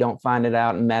Prayer. We don't find it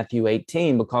out in Matthew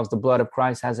 18, because the blood of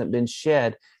Christ hasn't been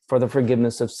shed for the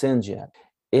forgiveness of sins yet.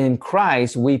 In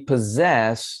Christ, we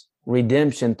possess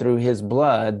redemption through his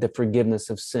blood, the forgiveness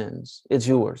of sins. It's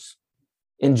yours.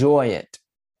 Enjoy it.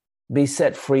 Be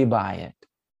set free by it.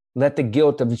 Let the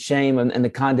guilt of the shame and the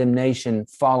condemnation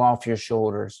fall off your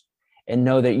shoulders, and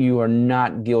know that you are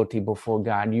not guilty before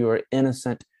God. You are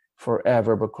innocent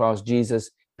forever, because Jesus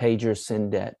paid your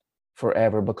sin debt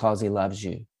forever, because he loves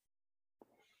you.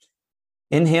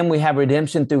 In him we have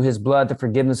redemption through his blood, the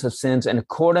forgiveness of sins, in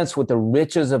accordance with the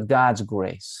riches of God's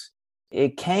grace.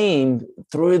 It came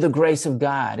through the grace of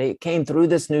God. It came through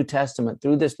this New Testament,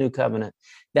 through this new covenant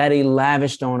that he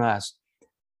lavished on us.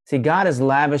 See, God has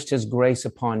lavished his grace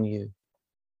upon you.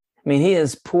 I mean, he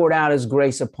has poured out his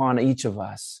grace upon each of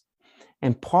us.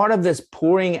 And part of this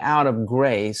pouring out of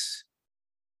grace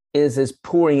is this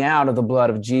pouring out of the blood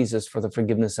of Jesus for the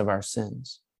forgiveness of our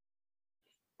sins.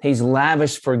 He's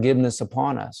lavished forgiveness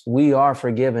upon us. We are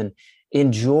forgiven.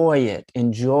 Enjoy it.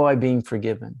 Enjoy being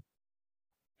forgiven.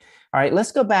 All right,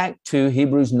 let's go back to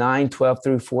Hebrews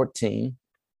 9:12-14,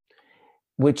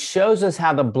 which shows us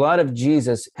how the blood of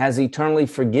Jesus has eternally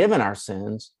forgiven our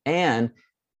sins and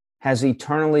has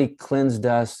eternally cleansed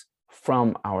us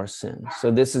from our sins.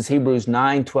 So this is Hebrews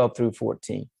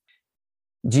 9:12-14.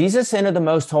 Jesus entered the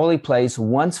most holy place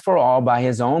once for all by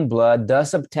his own blood,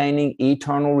 thus obtaining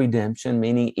eternal redemption,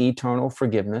 meaning eternal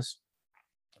forgiveness.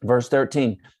 Verse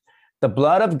 13, the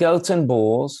blood of goats and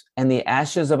bulls and the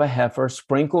ashes of a heifer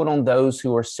sprinkled on those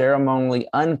who are ceremonially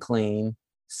unclean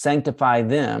sanctify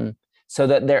them, so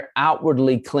that they're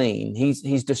outwardly clean.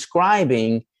 He's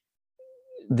describing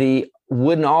the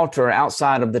wooden altar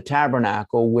outside of the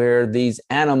tabernacle where these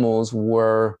animals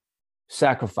were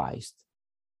sacrificed.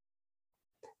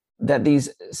 That these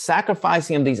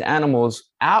sacrificing of these animals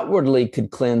outwardly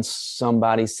could cleanse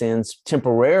somebody's sins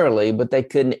temporarily, but they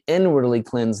couldn't inwardly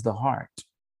cleanse the heart,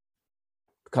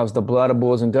 because the blood of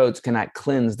bulls and goats cannot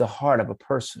cleanse the heart of a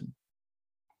person.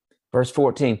 Verse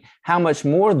 14, how much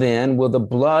more then will the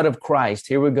blood of Christ,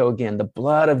 here we go again, the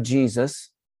blood of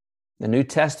Jesus, the New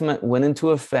Testament went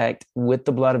into effect with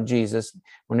the blood of Jesus.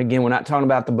 And again, we're not talking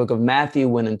about the book of Matthew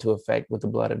went into effect with the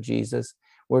blood of Jesus.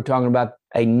 We're talking about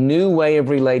a new way of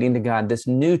relating to God. This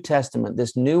New Testament,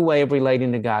 this new way of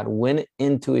relating to God went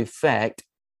into effect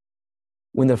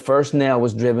when the first nail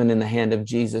was driven in the hand of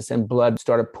Jesus and blood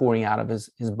started pouring out of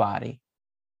his body.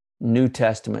 New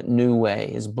Testament, new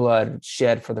way, his blood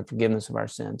shed for the forgiveness of our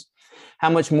sins. How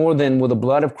much more then will the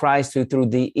blood of Christ, who through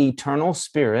the eternal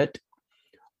Spirit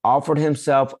offered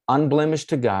himself unblemished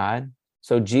to God?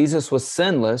 So Jesus was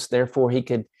sinless, therefore he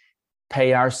could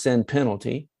pay our sin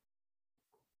penalty.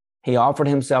 He offered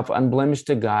himself unblemished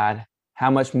to God.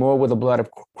 How much more will the blood of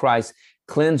Christ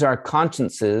cleanse our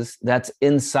consciences? That's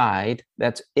inside.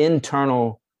 That's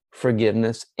internal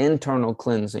forgiveness, internal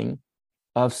cleansing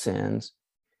of sins.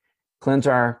 Cleanse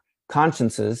our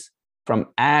consciences from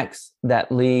acts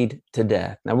that lead to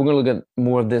death. Now, we're going to look at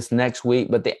more of this next week,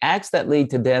 but the acts that lead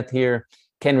to death here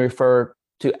can refer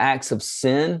to acts of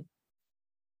sin,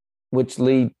 which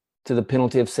lead to the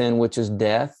penalty of sin, which is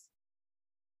death,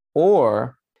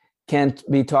 or can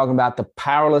be talking about the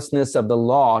powerlessness of the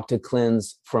law to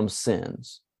cleanse from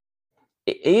sins.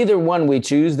 Either one we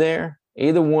choose there,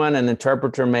 either one an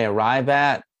interpreter may arrive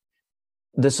at,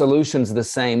 the solution's the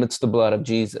same. It's the blood of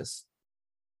Jesus.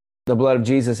 The blood of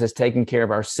Jesus has taken care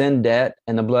of our sin debt,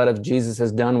 and the blood of Jesus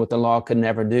has done what the law could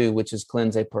never do, which is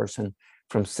cleanse a person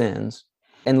from sins.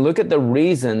 And look at the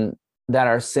reason that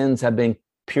our sins have been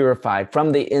purified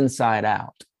from the inside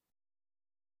out.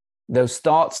 Those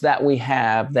thoughts that we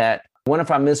have that, what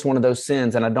if I miss one of those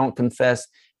sins and I don't confess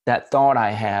that thought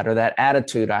I had, or that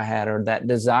attitude I had, or that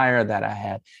desire that I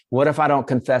had? What if I don't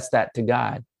confess that to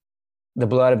God? The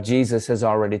blood of Jesus has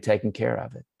already taken care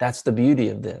of it. That's the beauty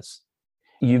of this.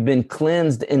 You've been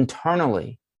cleansed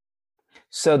internally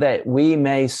so that we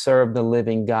may serve the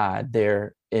living God,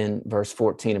 there in verse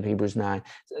 14 of Hebrews 9.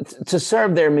 To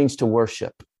serve there means to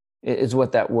worship, is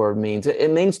what that word means.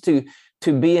 It means to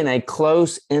be in a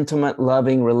close, intimate,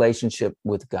 loving relationship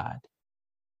with God.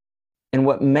 And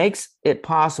what makes it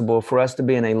possible for us to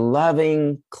be in a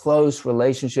loving, close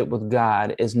relationship with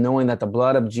God is knowing that the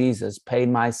blood of Jesus paid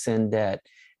my sin debt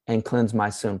and cleansed my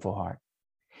sinful heart.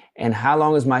 And how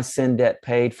long is my sin debt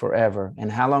paid? Forever.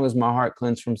 And how long is my heart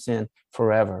cleansed from sin?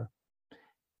 Forever.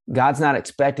 God's not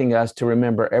expecting us to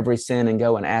remember every sin and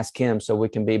go and ask him so we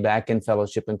can be back in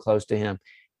fellowship and close to him.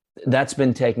 That's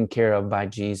been taken care of by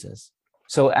Jesus.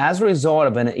 So as a result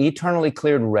of an eternally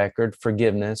cleared record,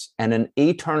 forgiveness, and an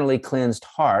eternally cleansed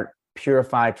heart,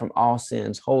 purified from all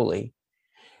sins, holy,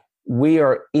 we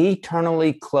are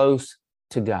eternally close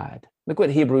to God. Look what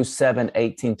Hebrews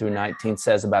 7:18 through 19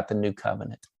 says about the new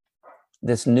covenant,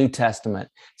 this New Testament.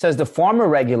 It says the former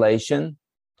regulation,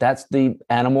 that's the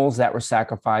animals that were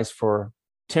sacrificed for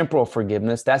temporal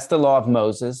forgiveness. That's the law of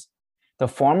Moses. The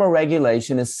former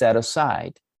regulation is set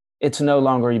aside. It's no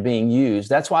longer being used.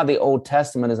 That's why the Old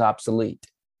Testament is obsolete.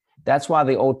 That's why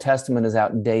the Old Testament is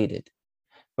outdated,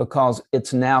 because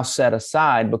it's now set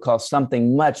aside because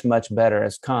something much, much better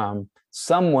has come.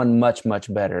 Someone much,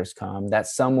 much better has come. That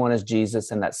someone is Jesus,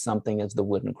 and that something is the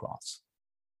wooden cross.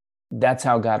 That's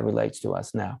how God relates to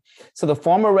us now. So the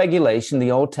former regulation, the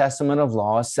Old Testament of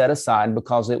law, is set aside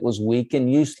because it was weak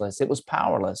and useless. It was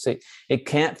powerless. It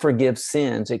can't forgive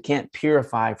sins. It can't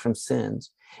purify from sins.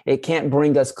 It can't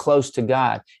bring us close to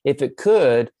God. If it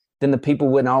could, then the people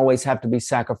wouldn't always have to be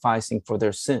sacrificing for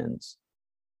their sins.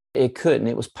 It couldn't.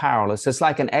 It was powerless. It's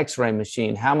like an X-ray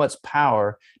machine. How much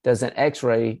power does an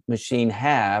X-ray machine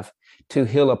have to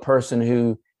heal a person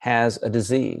who has a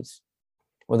disease?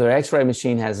 Well, the X-ray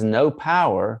machine has no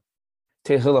power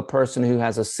to heal a person who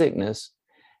has a sickness,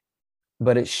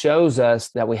 but it shows us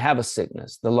that we have a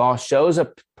sickness. The law shows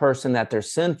a person that they're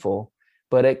sinful,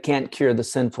 but it can't cure the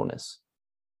sinfulness.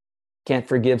 Can't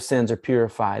forgive sins or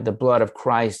purify. The blood of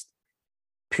Christ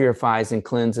purifies and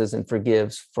cleanses and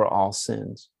forgives for all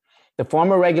sins. The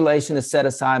former regulation is set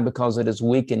aside because it is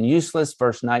weak and useless.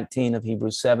 Verse 19 of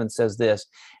Hebrews 7 says this,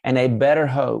 and a better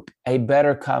hope, a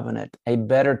better covenant, a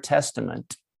better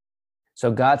testament. So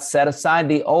God set aside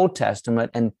the Old Testament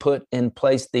and put in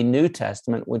place the New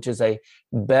Testament, which is a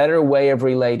better way of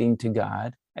relating to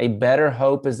God. A better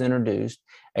hope is introduced,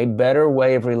 a better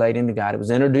way of relating to God. It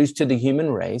was introduced to the human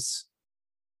race,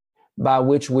 by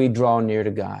which we draw near to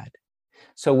God.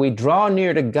 So we draw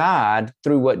near to God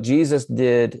through what Jesus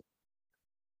did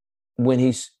when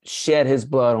he shed his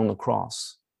blood on the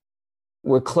cross.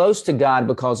 We're close to God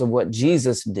because of what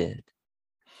Jesus did.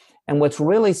 And what's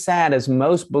really sad is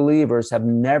most believers have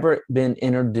never been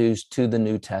introduced to the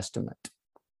New Testament.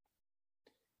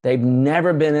 They've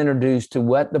never been introduced to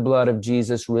what the blood of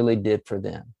Jesus really did for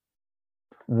them,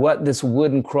 what this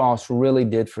wooden cross really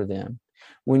did for them.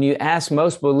 When you ask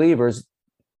most believers,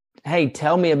 hey,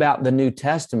 tell me about the New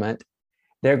Testament,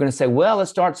 they're going to say, well, it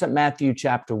starts at Matthew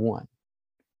chapter 1.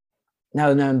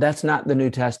 No, that's not the New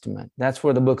Testament. That's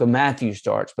where the book of Matthew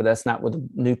starts, but that's not where the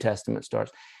New Testament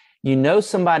starts. You know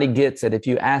somebody gets it if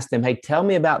you ask them, hey, tell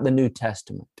me about the New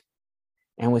Testament.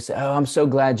 And we say, oh, I'm so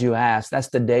glad you asked. That's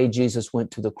the day Jesus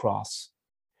went to the cross.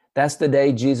 That's the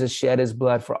day Jesus shed his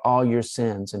blood for all your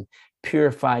sins and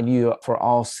purified you for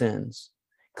all sins.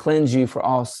 Cleanse you for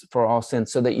all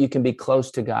sins so that you can be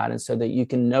close to God and so that you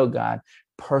can know God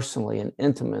personally and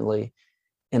intimately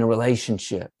in a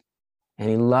relationship. And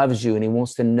he loves you and he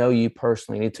wants to know you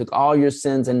personally. And he took all your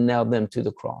sins and nailed them to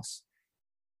the cross.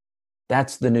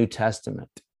 That's the New Testament.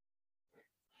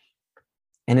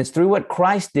 And it's through what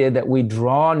Christ did that we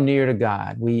draw near to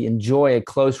God. We enjoy a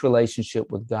close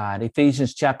relationship with God.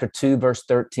 Ephesians chapter 2, verse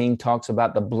 13 talks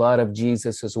about the blood of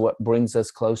Jesus is what brings us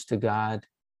close to God.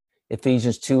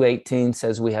 Ephesians 2:18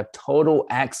 says we have total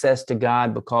access to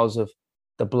God because of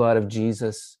the blood of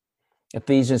Jesus.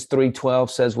 Ephesians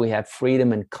 3:12 says we have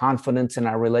freedom and confidence in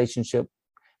our relationship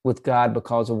with God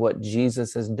because of what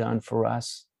Jesus has done for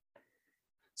us.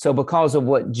 So because of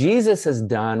what Jesus has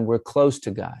done, we're close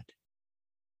to God.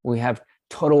 We have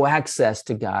total access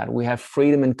to God. We have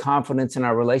freedom and confidence in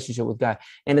our relationship with God.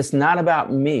 And it's not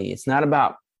about me. It's not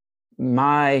about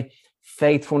my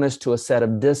faithfulness to a set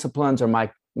of disciplines or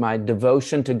my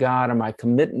devotion to God or my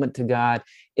commitment to God.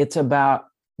 It's about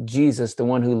Jesus, the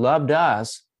one who loved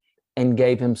us and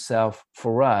gave himself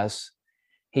for us.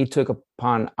 He took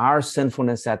upon our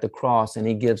sinfulness at the cross and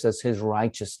he gives us his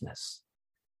righteousness.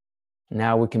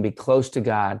 Now we can be close to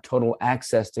God, total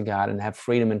access to God, and have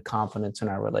freedom and confidence in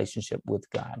our relationship with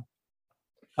God.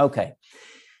 Okay.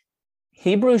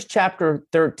 Hebrews chapter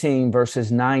 13, verses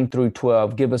 9 through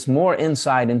 12 give us more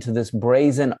insight into this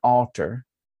brazen altar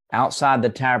outside the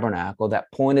tabernacle that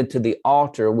pointed to the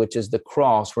altar, which is the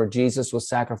cross where Jesus was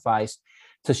sacrificed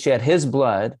to shed his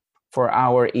blood for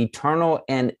our eternal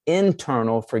and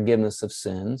internal forgiveness of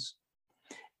sins,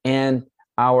 and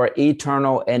our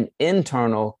eternal and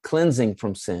internal cleansing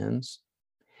from sins,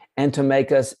 and to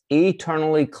make us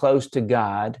eternally close to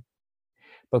God,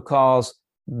 because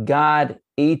God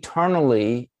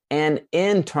eternally and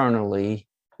internally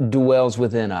dwells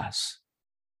within us.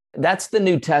 That's the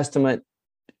New Testament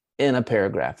in a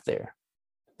paragraph there.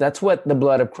 That's what the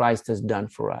blood of Christ has done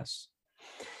for us.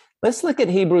 Let's look at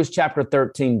Hebrews chapter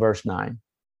 13, verse 9.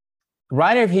 The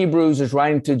writer of Hebrews is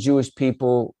writing to Jewish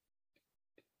people.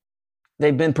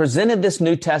 They've been presented this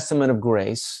New Testament of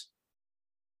grace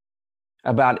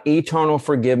about eternal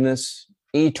forgiveness,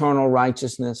 eternal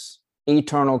righteousness,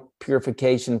 eternal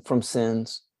purification from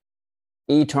sins,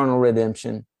 eternal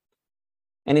redemption.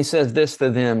 And he says this to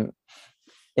them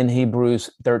in Hebrews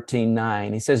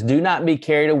 13:9. He says, "Do not be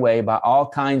carried away by all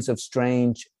kinds of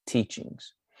strange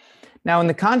teachings." Now, in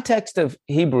the context of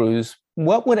Hebrews,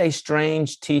 what would a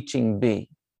strange teaching be?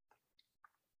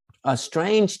 A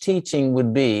strange teaching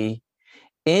would be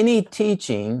any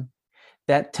teaching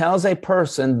that tells a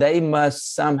person they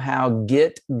must somehow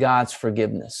get God's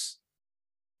forgiveness.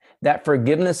 That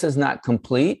forgiveness is not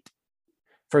complete.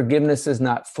 Forgiveness is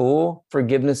not full.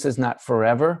 Forgiveness is not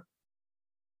forever.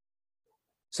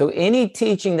 So any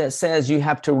teaching that says you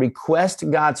have to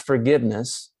request God's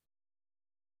forgiveness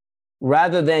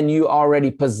rather than you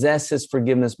already possess his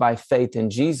forgiveness by faith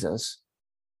in Jesus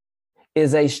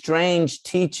is a strange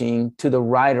teaching to the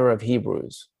writer of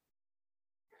Hebrews.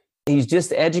 He's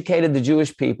just educated the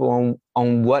Jewish people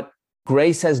on what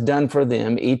grace has done for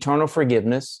them: eternal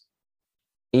forgiveness,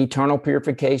 eternal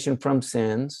purification from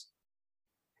sins.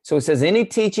 So it says any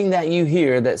teaching that you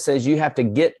hear that says you have to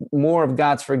get more of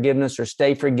God's forgiveness or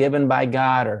stay forgiven by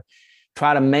God or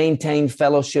try to maintain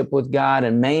fellowship with God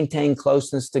and maintain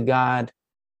closeness to God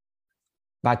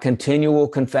by continual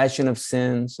confession of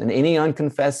sins, and any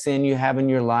unconfessed sin you have in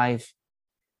your life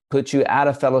puts you out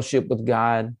of fellowship with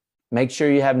God. Make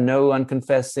sure you have no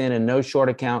unconfessed sin and no short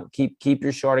account. Keep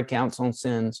your short accounts on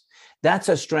sins. That's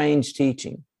a strange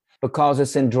teaching because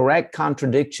it's in direct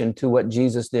contradiction to what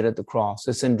Jesus did at the cross.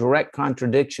 It's in direct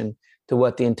contradiction to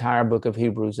what the entire book of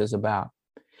Hebrews is about.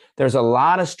 There's a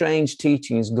lot of strange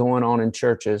teachings going on in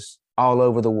churches all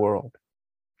over the world,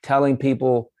 telling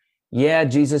people, yeah,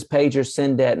 Jesus paid your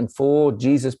sin debt in full.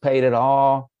 Jesus paid it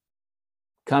all.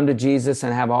 Come to Jesus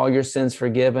and have all your sins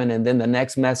forgiven. And then the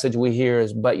next message we hear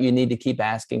is, but you need to keep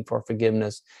asking for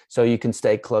forgiveness so you can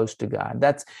stay close to God.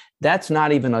 That's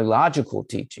not even a logical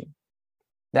teaching.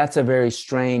 That's a very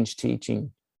strange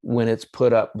teaching when it's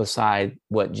put up beside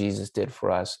what Jesus did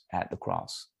for us at the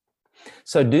cross.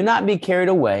 So do not be carried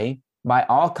away by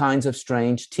all kinds of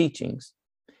strange teachings.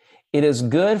 It is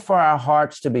good for our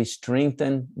hearts to be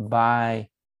strengthened by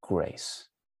grace.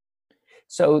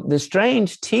 So the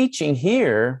strange teaching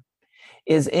here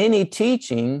is any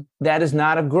teaching that is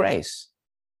not of grace.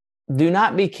 Do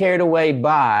not be carried away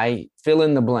by fill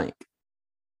in the blank.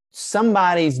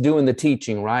 Somebody's doing the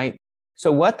teaching, right? So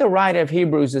what the writer of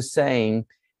Hebrews is saying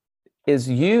is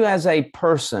you as a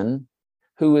person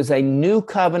who is a new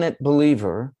covenant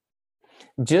believer,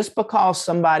 just because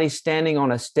somebody's standing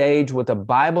on a stage with a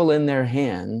Bible in their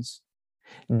hands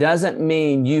doesn't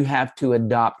mean you have to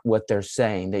adopt what they're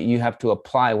saying, that you have to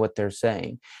apply what they're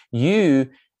saying. You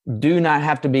do not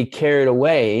have to be carried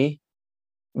away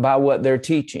by what they're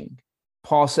teaching.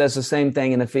 Paul says the same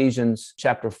thing in Ephesians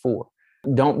chapter 4.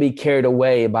 Don't be carried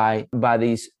away by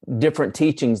these different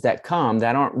teachings that come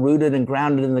that aren't rooted and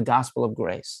grounded in the gospel of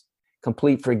grace,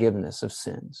 complete forgiveness of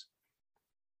sins.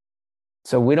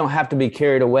 So we don't have to be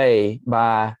carried away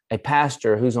by a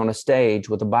pastor who's on a stage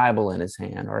with a Bible in his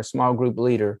hand, or a small group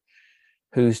leader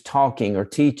who's talking or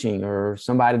teaching, or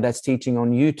somebody that's teaching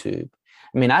on YouTube.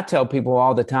 I mean, I tell people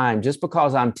all the time, just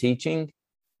because I'm teaching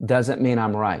doesn't mean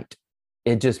I'm right.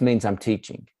 It just means I'm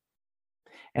teaching.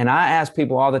 And I ask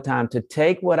people all the time to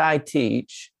take what I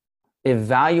teach,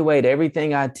 evaluate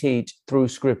everything I teach through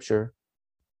Scripture,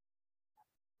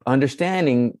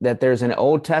 understanding that there's an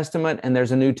Old Testament and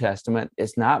there's a New Testament.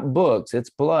 It's not books, it's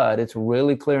blood. It's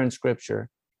really clear in Scripture.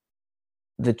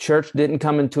 The church didn't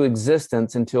come into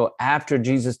existence until after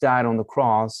Jesus died on the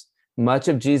cross. Much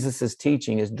of Jesus's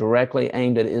teaching is directly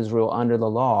aimed at Israel under the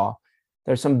law.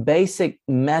 There's some basic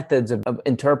methods of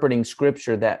interpreting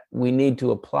Scripture that we need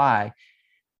to apply,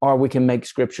 or we can make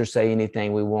Scripture say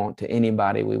anything we want to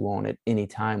anybody we want at any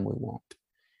time we want.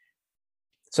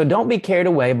 So don't be carried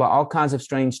away by all kinds of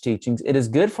strange teachings. It is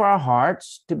good for our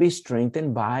hearts to be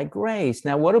strengthened by grace.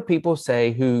 Now, what do people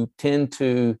say who tend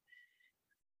to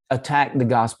attack the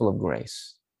gospel of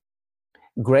grace?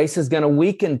 Grace is going to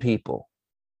weaken people.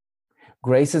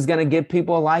 Grace is going to give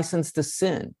people a license to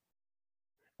sin.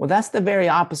 Well, that's the very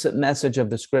opposite message of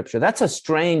the Scripture. That's a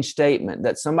strange statement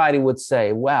that somebody would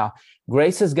say, wow,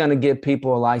 grace is going to give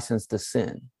people a license to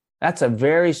sin. That's a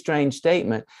very strange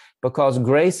statement, because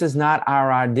grace is not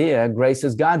our idea. Grace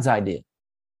is God's idea.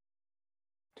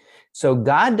 So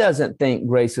God doesn't think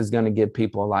grace is going to give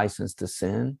people a license to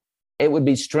sin. It would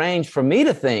be strange for me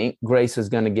to think grace is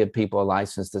going to give people a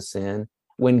license to sin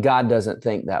when God doesn't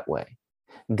think that way.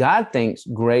 God thinks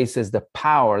grace is the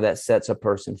power that sets a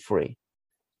person free,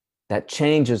 that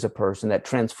changes a person, that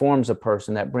transforms a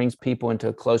person, that brings people into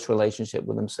a close relationship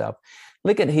with himself.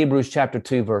 Look at Hebrews chapter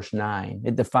 2, verse 9.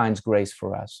 It defines grace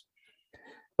for us.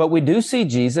 But we do see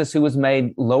Jesus, who was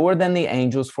made lower than the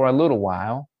angels for a little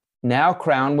while, now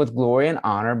crowned with glory and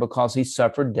honor because he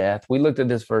suffered death. We looked at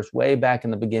this verse way back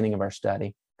in the beginning of our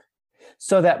study.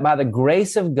 So that by the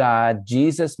grace of God,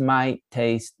 Jesus might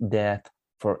taste death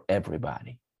for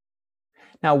everybody.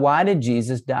 Now, why did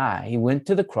Jesus die? He went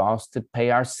to the cross to pay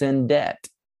our sin debt.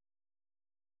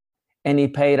 And he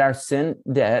paid our sin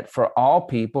debt for all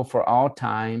people, for all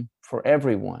time, for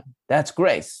everyone. That's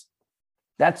grace.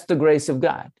 That's the grace of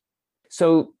God.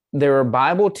 So there are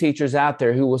Bible teachers out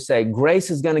there who will say grace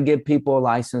is going to give people a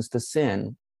license to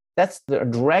sin. That's a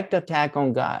direct attack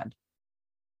on God,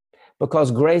 because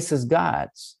grace is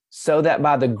God's. So that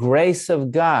by the grace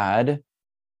of God,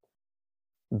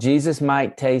 Jesus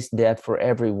might taste death for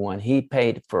everyone. He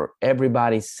paid for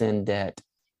everybody's sin debt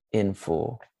in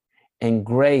full. And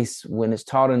grace, when it's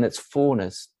taught in its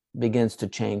fullness, begins to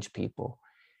change people.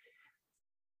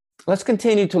 Let's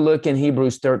continue to look in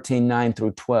Hebrews 13, 9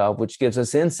 through 12, which gives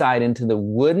us insight into the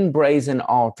wooden brazen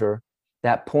altar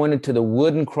that pointed to the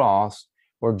wooden cross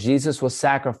where Jesus was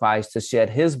sacrificed to shed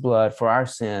his blood for our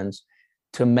sins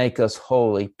to make us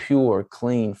holy, pure,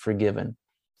 clean, forgiven.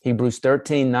 Hebrews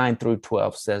 13, 9 through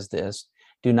 12 says this: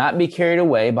 do not be carried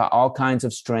away by all kinds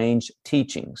of strange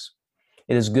teachings.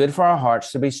 It is good for our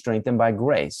hearts to be strengthened by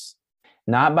grace,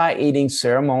 not by eating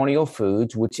ceremonial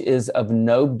foods, which is of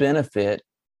no benefit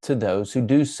to those who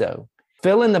do so.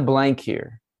 Fill in the blank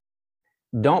here.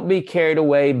 Don't be carried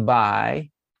away by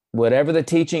whatever the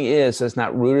teaching is that's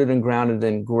not rooted and grounded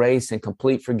in grace and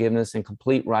complete forgiveness and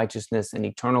complete righteousness and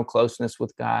eternal closeness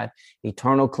with God,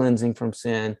 eternal cleansing from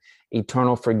sin,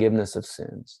 eternal forgiveness of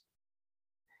sins.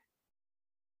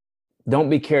 Don't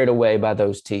be carried away by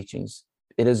those teachings.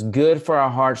 It is good for our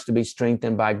hearts to be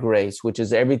strengthened by grace, which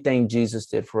is everything Jesus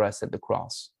did for us at the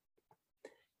cross.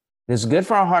 It is good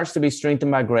for our hearts to be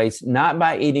strengthened by grace, not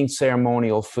by eating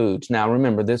ceremonial foods. Now,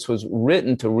 remember, this was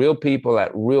written to real people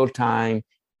at real time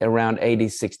around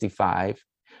AD 65,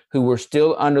 who were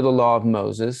still under the law of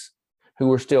Moses, who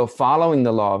were still following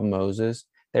the law of Moses.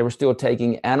 They were still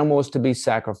taking animals to be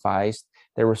sacrificed.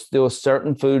 There were still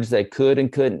certain foods they could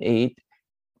and couldn't eat.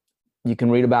 You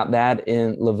can read about that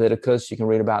in Leviticus. You can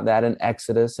read about that in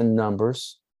Exodus and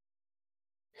Numbers.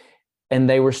 And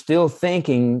they were still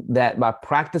thinking that by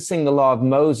practicing the law of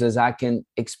Moses, I can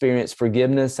experience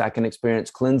forgiveness, I can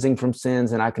experience cleansing from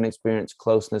sins, and I can experience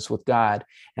closeness with God.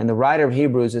 And the writer of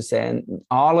Hebrews is saying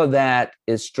all of that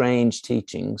is strange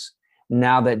teachings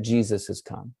now that Jesus has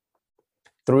come.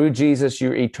 Through Jesus,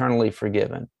 you're eternally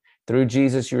forgiven. Through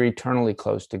Jesus, you're eternally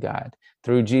close to God.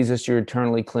 Through Jesus, you're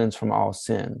eternally cleansed from all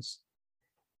sins.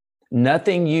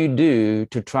 Nothing you do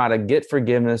to try to get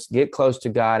forgiveness, get close to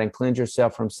God, and cleanse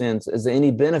yourself from sins is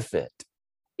any benefit.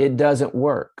 It doesn't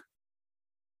work.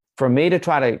 For me to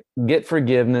try to get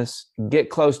forgiveness, get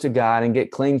close to God, and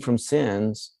get clean from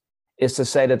sins is to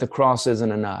say that the cross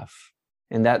isn't enough.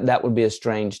 And that would be a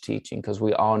strange teaching, because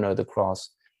we all know the cross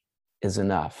is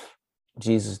enough.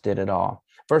 Jesus did it all.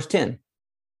 Verse 10,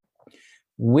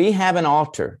 we have an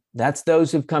altar. That's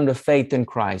those who've come to faith in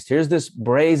Christ. Here's this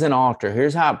brazen altar.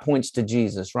 Here's how it points to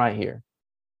Jesus right here.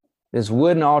 This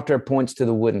wooden altar points to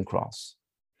the wooden cross.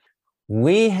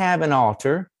 We have an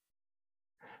altar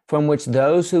from which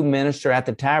those who minister at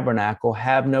the tabernacle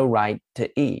have no right to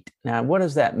eat. Now, what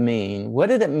does that mean? What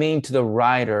did it mean to the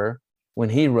writer when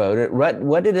he wrote it?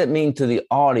 What did it mean to the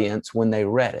audience when they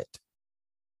read it?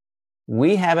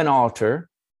 We have an altar.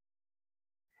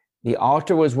 The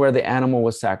altar was where the animal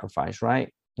was sacrificed,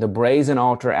 right? The brazen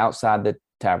altar outside the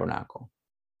tabernacle.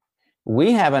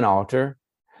 We have an altar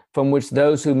from which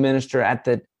those who minister at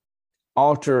the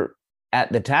altar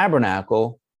at the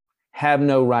tabernacle have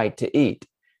no right to eat.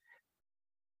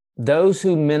 Those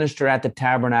who minister at the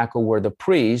tabernacle were the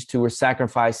priests who were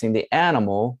sacrificing the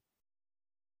animal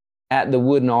at the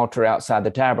wooden altar outside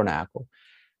the tabernacle.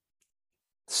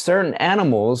 Certain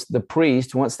animals, the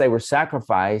priest, once they were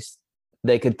sacrificed,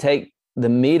 they could take the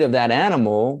meat of that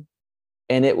animal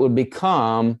and it would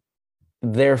become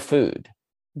their food.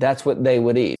 That's what they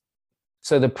would eat.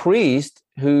 So the priests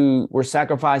who were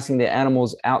sacrificing the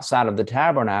animals outside of the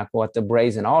tabernacle at the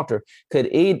brazen altar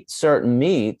could eat certain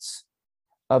meats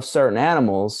of certain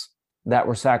animals that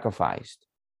were sacrificed.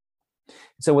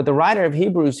 So what the writer of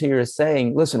Hebrews here is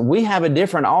saying, listen, we have a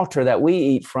different altar that we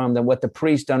eat from than what the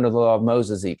priest under the law of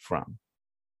Moses eat from.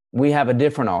 We have a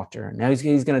different altar. Now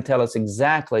he's going to tell us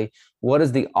exactly what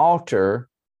is the altar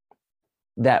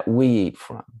that we eat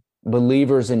from,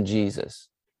 believers in Jesus.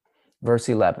 Verse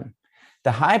 11,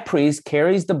 the high priest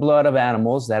carries the blood of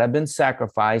animals that have been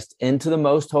sacrificed into the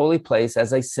most holy place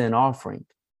as a sin offering.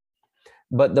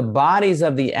 But the bodies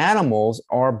of the animals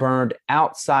are burned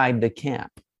outside the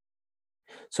camp.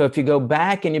 So if you go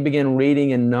back and you begin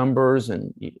reading in Numbers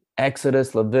and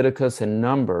Exodus, Leviticus, and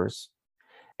Numbers,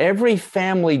 every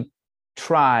family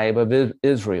tribe of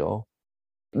Israel,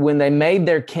 when they made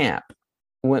their camp,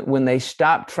 when they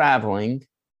stopped traveling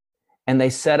and they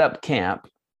set up camp,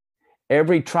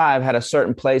 every tribe had a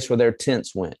certain place where their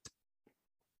tents went.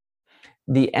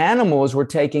 The animals were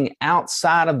taken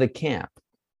outside of the camp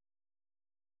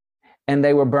and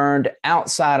they were burned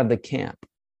outside of the camp.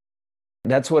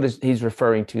 That's what he's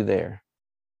referring to there.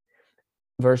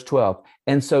 Verse 12,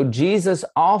 and so Jesus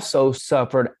also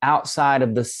suffered outside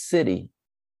of the city.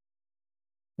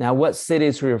 Now, what city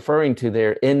is he referring to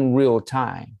there in real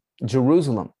time?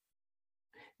 Jerusalem.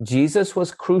 Jesus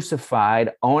was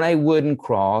crucified on a wooden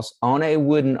cross, on a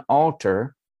wooden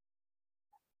altar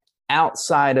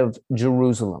outside of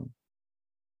Jerusalem.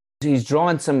 He's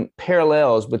drawing some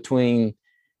parallels between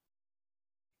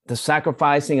the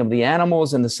sacrificing of the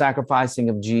animals and the sacrificing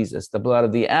of Jesus, the blood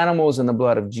of the animals and the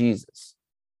blood of Jesus.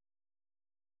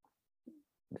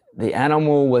 The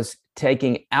animal was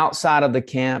taken outside of the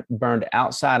camp, burned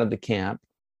outside of the camp,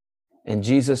 and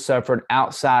Jesus suffered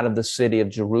outside of the city of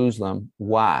Jerusalem.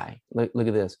 Why? Look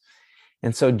at this.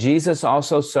 And so Jesus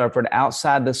also suffered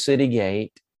outside the city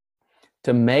gate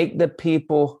to make the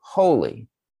people holy,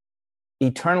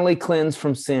 eternally cleansed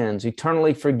from sins,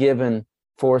 eternally forgiven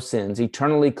for sins,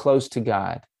 eternally close to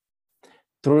God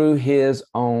through his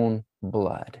own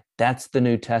blood. That's the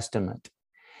New Testament.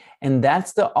 And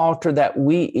that's the altar that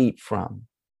we eat from.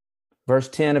 Verse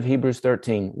 10 of Hebrews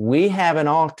 13, we have an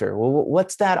altar. Well,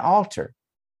 what's that altar?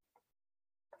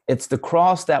 It's the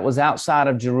cross that was outside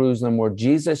of Jerusalem where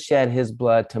Jesus shed his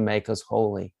blood to make us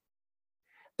holy.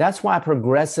 That's why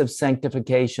progressive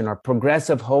sanctification or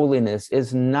progressive holiness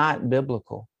is not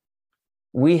biblical.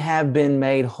 We have been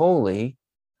made holy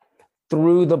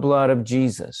through the blood of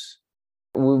Jesus.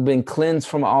 We've been cleansed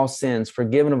from all sins,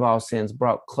 forgiven of all sins,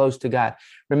 brought close to God.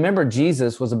 Remember,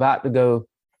 Jesus was about to go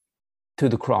to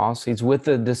the cross. He's with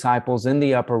the disciples in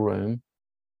the upper room.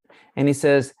 And he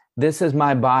says, this is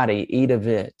my body, eat of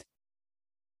it.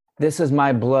 This is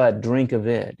my blood, drink of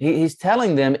it. He's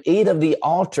telling them, eat of the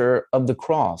altar of the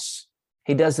cross.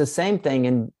 He does the same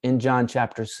thing in John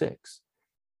chapter 6.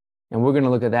 And we're going to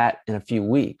look at that in a few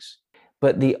weeks.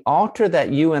 But the altar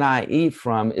that you and I eat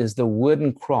from is the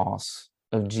wooden cross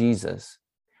of Jesus,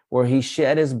 where he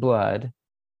shed his blood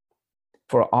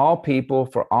for all people,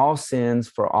 for all sins,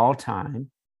 for all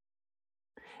time.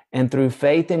 And through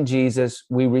faith in Jesus,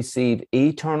 we receive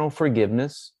eternal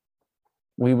forgiveness.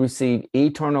 We receive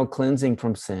eternal cleansing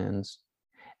from sins,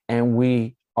 and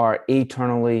we are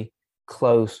eternally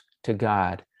close to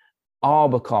God, all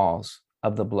because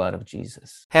of the blood of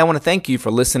Jesus. Hey, I want to thank you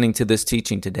for listening to this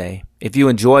teaching today. If you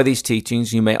enjoy these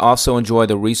teachings, you may also enjoy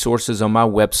the resources on my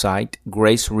website,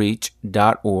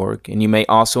 gracereach.org, and you may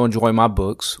also enjoy my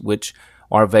books, which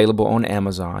are available on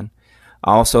Amazon.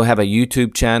 I also have a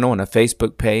YouTube channel and a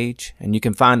Facebook page, and you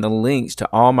can find the links to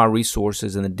all my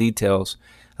resources and the details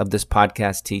of this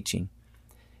podcast teaching.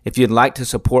 If you'd like to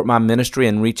support my ministry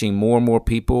in reaching more and more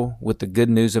people with the good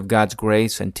news of God's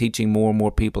grace and teaching more and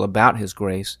more people about His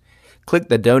grace, click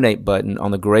the donate button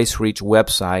on the Grace Reach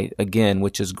website, again,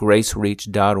 which is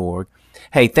gracereach.org.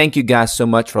 Hey, thank you guys so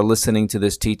much for listening to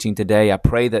this teaching today. I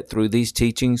pray that through these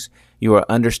teachings, you are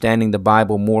understanding the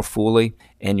Bible more fully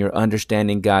and you're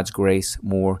understanding God's grace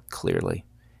more clearly.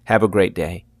 Have a great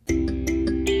day.